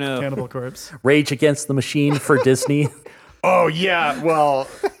 2.0. Cannibal Corpse. Rage Against the Machine for Disney. Oh yeah, well,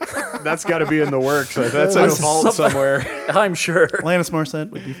 that's got to be in the works. That's in a vault somewhere. I'm sure. Alanis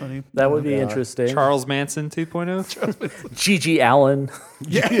Morissette would be funny. That would be interesting. Charles Manson 2.0. Gigi Allen.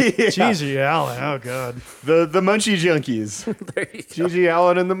 Gigi Allen. Oh god. The Munchie Junkies. There you go. Gigi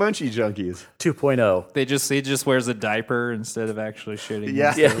Allen and the Munchie Junkies. 2.0. He just wears a diaper instead of actually shitting.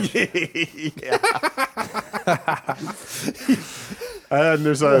 Yeah. And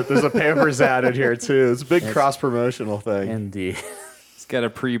there's a Pampers ad in here too. It's a big cross promotional thing. Indeed. He's got a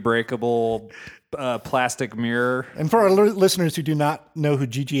pre-breakable plastic mirror. And for our listeners who do not know who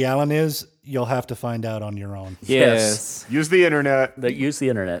Gigi Allen is, you'll have to find out on your own. Yes. Use the internet. That use the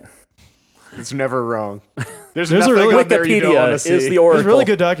internet. It's never wrong. There's a nothing really- out there you don't want Wikipedia to is see. the oracle. There's a really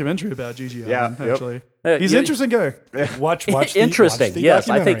good documentary about Gigi Yeah, Allen, yep. actually. He's you- an interesting guy. Watch Interesting. Yes,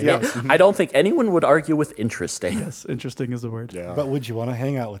 I think. documentary. I don't think anyone would argue with interesting. Yes, interesting is the word. Yeah. But would you want to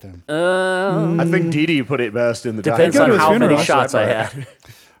hang out with him? I think Dee Dee put it best in the Depends Go on to his how many funeral. shots I had.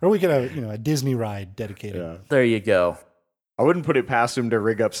 Or we could have, a Disney ride dedicated. Yeah. There you go. I wouldn't put it past him to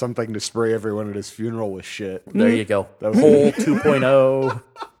rig up something to spray everyone at his funeral with shit. There you go. That was- Whole 2.0.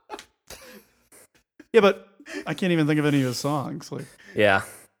 Yeah, but I can't even think of any of his songs. Like Yeah.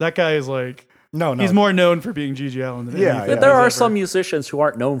 that guy is like No. he's more known for being Gigi Allen than Yeah, anything. There are he's ever- some musicians who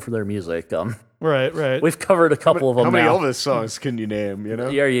aren't known for their music. Right. We've covered a couple of them How many now. Elvis songs can you name? You know,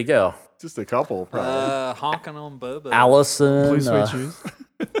 There you go. just a couple, probably. Honking on Bobo. Allison. Blue Suede Shoes.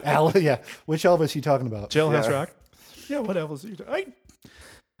 Yeah. Which Elvis are you talking about? Jailhouse Rock. Yeah, what else are you talking?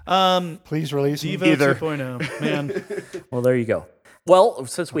 Please release him. Devo Either. 2.0. Man. Well, there you go. Well,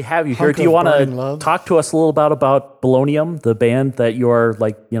 since we have you here, Hunk do you of want burning to love. talk to us a little about Bolognium, the band that you're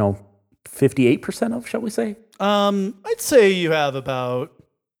 58% of, shall we say? I'd say you have about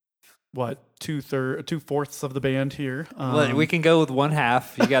what 2/4 of the band here. Well, we can go with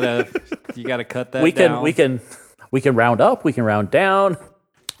 1/2. You gotta cut that We down. can round up, we can round down.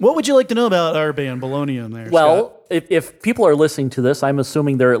 What would you like to know about our band, Bolognium? There. Scott? Well, if people are listening to this, I'm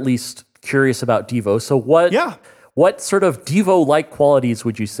assuming they're at least curious about Devo. So what sort of Devo-like qualities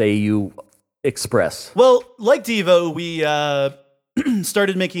would you say you express? Well, like Devo, we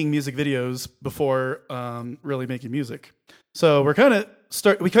started making music videos before really making music. So we kind of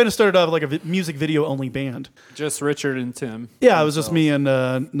started off like a music video only band. Just Richard and Tim. Yeah, it was just me and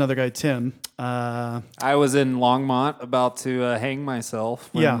another guy, Tim. I was in Longmont about to hang myself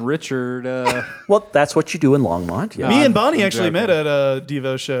when Richard. Well, that's what you do in Longmont. Yeah. Me and Bonnie actually met at a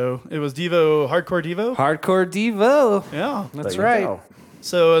Devo show. It was Hardcore Devo. Hardcore Devo. Yeah, that's right.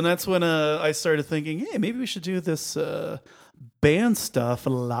 So, and that's when I started thinking, hey, maybe we should do this band stuff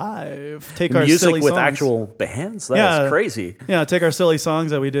live. Take our music silly with songs. actual bands. That's crazy. Yeah, take our silly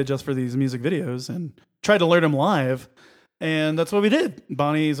songs that we did just for these music videos and try to learn them live. And that's what we did.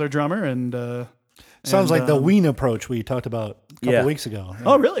 Bonnie's our drummer, and sounds like the Ween approach we talked about a couple weeks ago.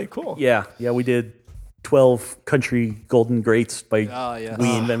 Oh, really? Cool. Yeah, we did 12 country golden greats by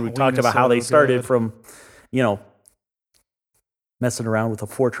Ween, and we talked about how they started from, messing around with a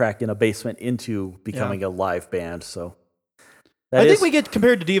 4-track in a basement into becoming a live band. So I think we get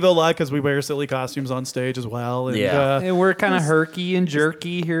compared to Devo Live because we wear silly costumes on stage as well. And, and we're kind of herky and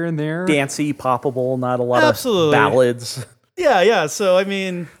jerky here and there. Dancey, poppable, not a lot of ballads. Yeah. So, I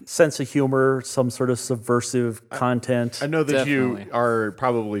mean, sense of humor, some sort of subversive content. I know that you are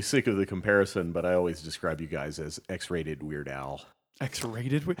probably sick of the comparison, but I always describe you guys as X-rated Weird Al.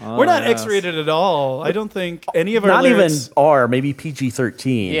 X-rated? We're not X-rated at all. I don't think any of our not lyrics... even R, maybe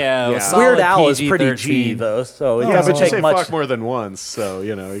PG-13. Yeah. Weird Al is pretty G though, so it doesn't but you take say much. fuck more than once, so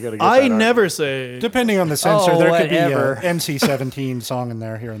you got to get. I that never out. say. Depending on the censor, there could be whatever. a NC-17 song in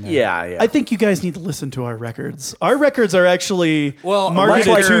there here and there. Yeah. I think you guys need to listen to our records. Our records are actually marketed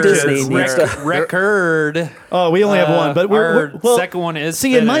like to Disney kids. needs to- Record. Oh, we only have one, but our well, second one is.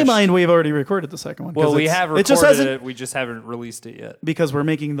 See, in my finished. mind, we've already recorded the second one. 'cause Well, we it's- have it recorded just hasn't, it. We just haven't released it yet. because we're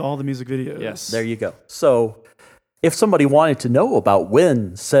making all the music videos. Yes. There you go. So, if somebody wanted to know about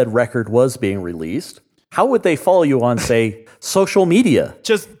when said record was being released, how would they follow you on, say, social media?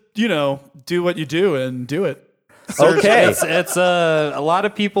 Just do what you do and do it. Okay. It's a lot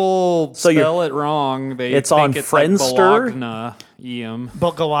of people spell it wrong. They it's think on it's Friendster? Like Bologna.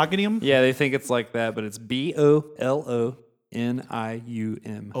 Bulgarium? Yeah, they think it's like that, but it's BOLONIUM.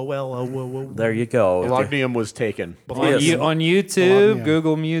 Oh. There you go. Bolognium was taken. On YouTube, Bologna.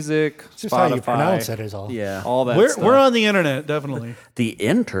 Google Music, It's just Spotify, how you pronounce it is all. Yeah. all that We're stuff. on the internet, definitely. The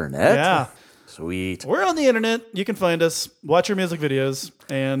internet? Yeah. Sweet. We're on the internet. You can find us. Watch our music videos.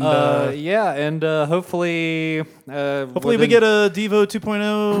 And hopefully we get a Devo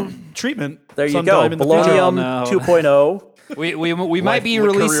 2.0 treatment. There you go. sometime in the future. Bolognium No. 2.0. We might be Career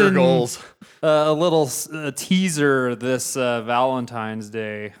releasing goals. a little teaser this Valentine's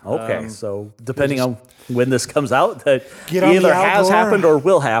Day. Okay, so depending on when this comes out, that Get on either the Al has Gore. happened or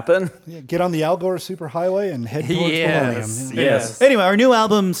will happen. Yeah, get on the Al Gore Superhighway and head towards Yes. Bologna. Yes. Anyway, our new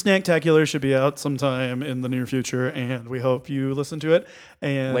album, Snacktacular, should be out sometime in the near future, and we hope you listen to it.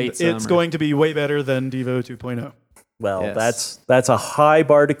 And Late it's summer. going to be way better than Devo 2.0. Well, Yes. that's a high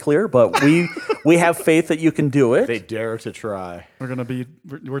bar to clear, but we have faith that you can do it. They dare to try.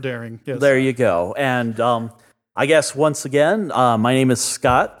 We're daring. Yes. There you go. And I guess once again, my name is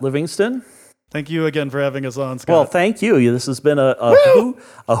Scott Livingston. Thank you again for having us on, Scott. Well, thank you. This has been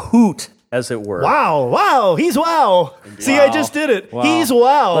a hoot, as it were. Wow. He's wow. See, I just did it. Wow. He's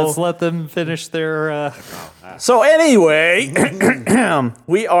wow. Let's let them finish their. So anyway,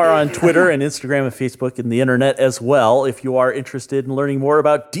 we are on Twitter and Instagram and Facebook and the internet as well. If you are interested in learning more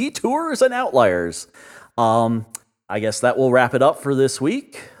about detours and outliers, I guess that will wrap it up for this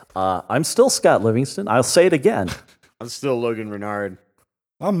week. I'm still Scott Livingston. I'll say it again. I'm still Logan Renard.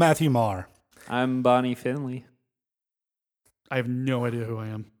 I'm Matthew Marr. I'm Bonnie Finley. I have no idea who I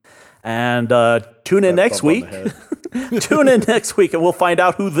am. And tune in next Bump on week. the head. Tune in next week and we'll find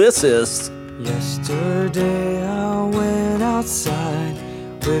out who this is. Yesterday I went outside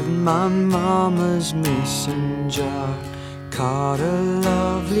with my mama's mason jar, caught a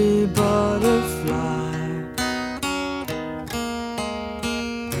lovely butterfly.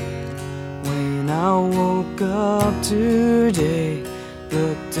 When I woke up today,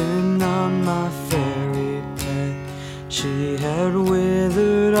 looked in on my fairy pet, she had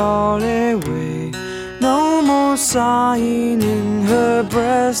withered all away, no more sighing in her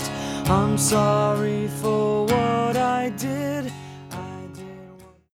breast. I'm sorry for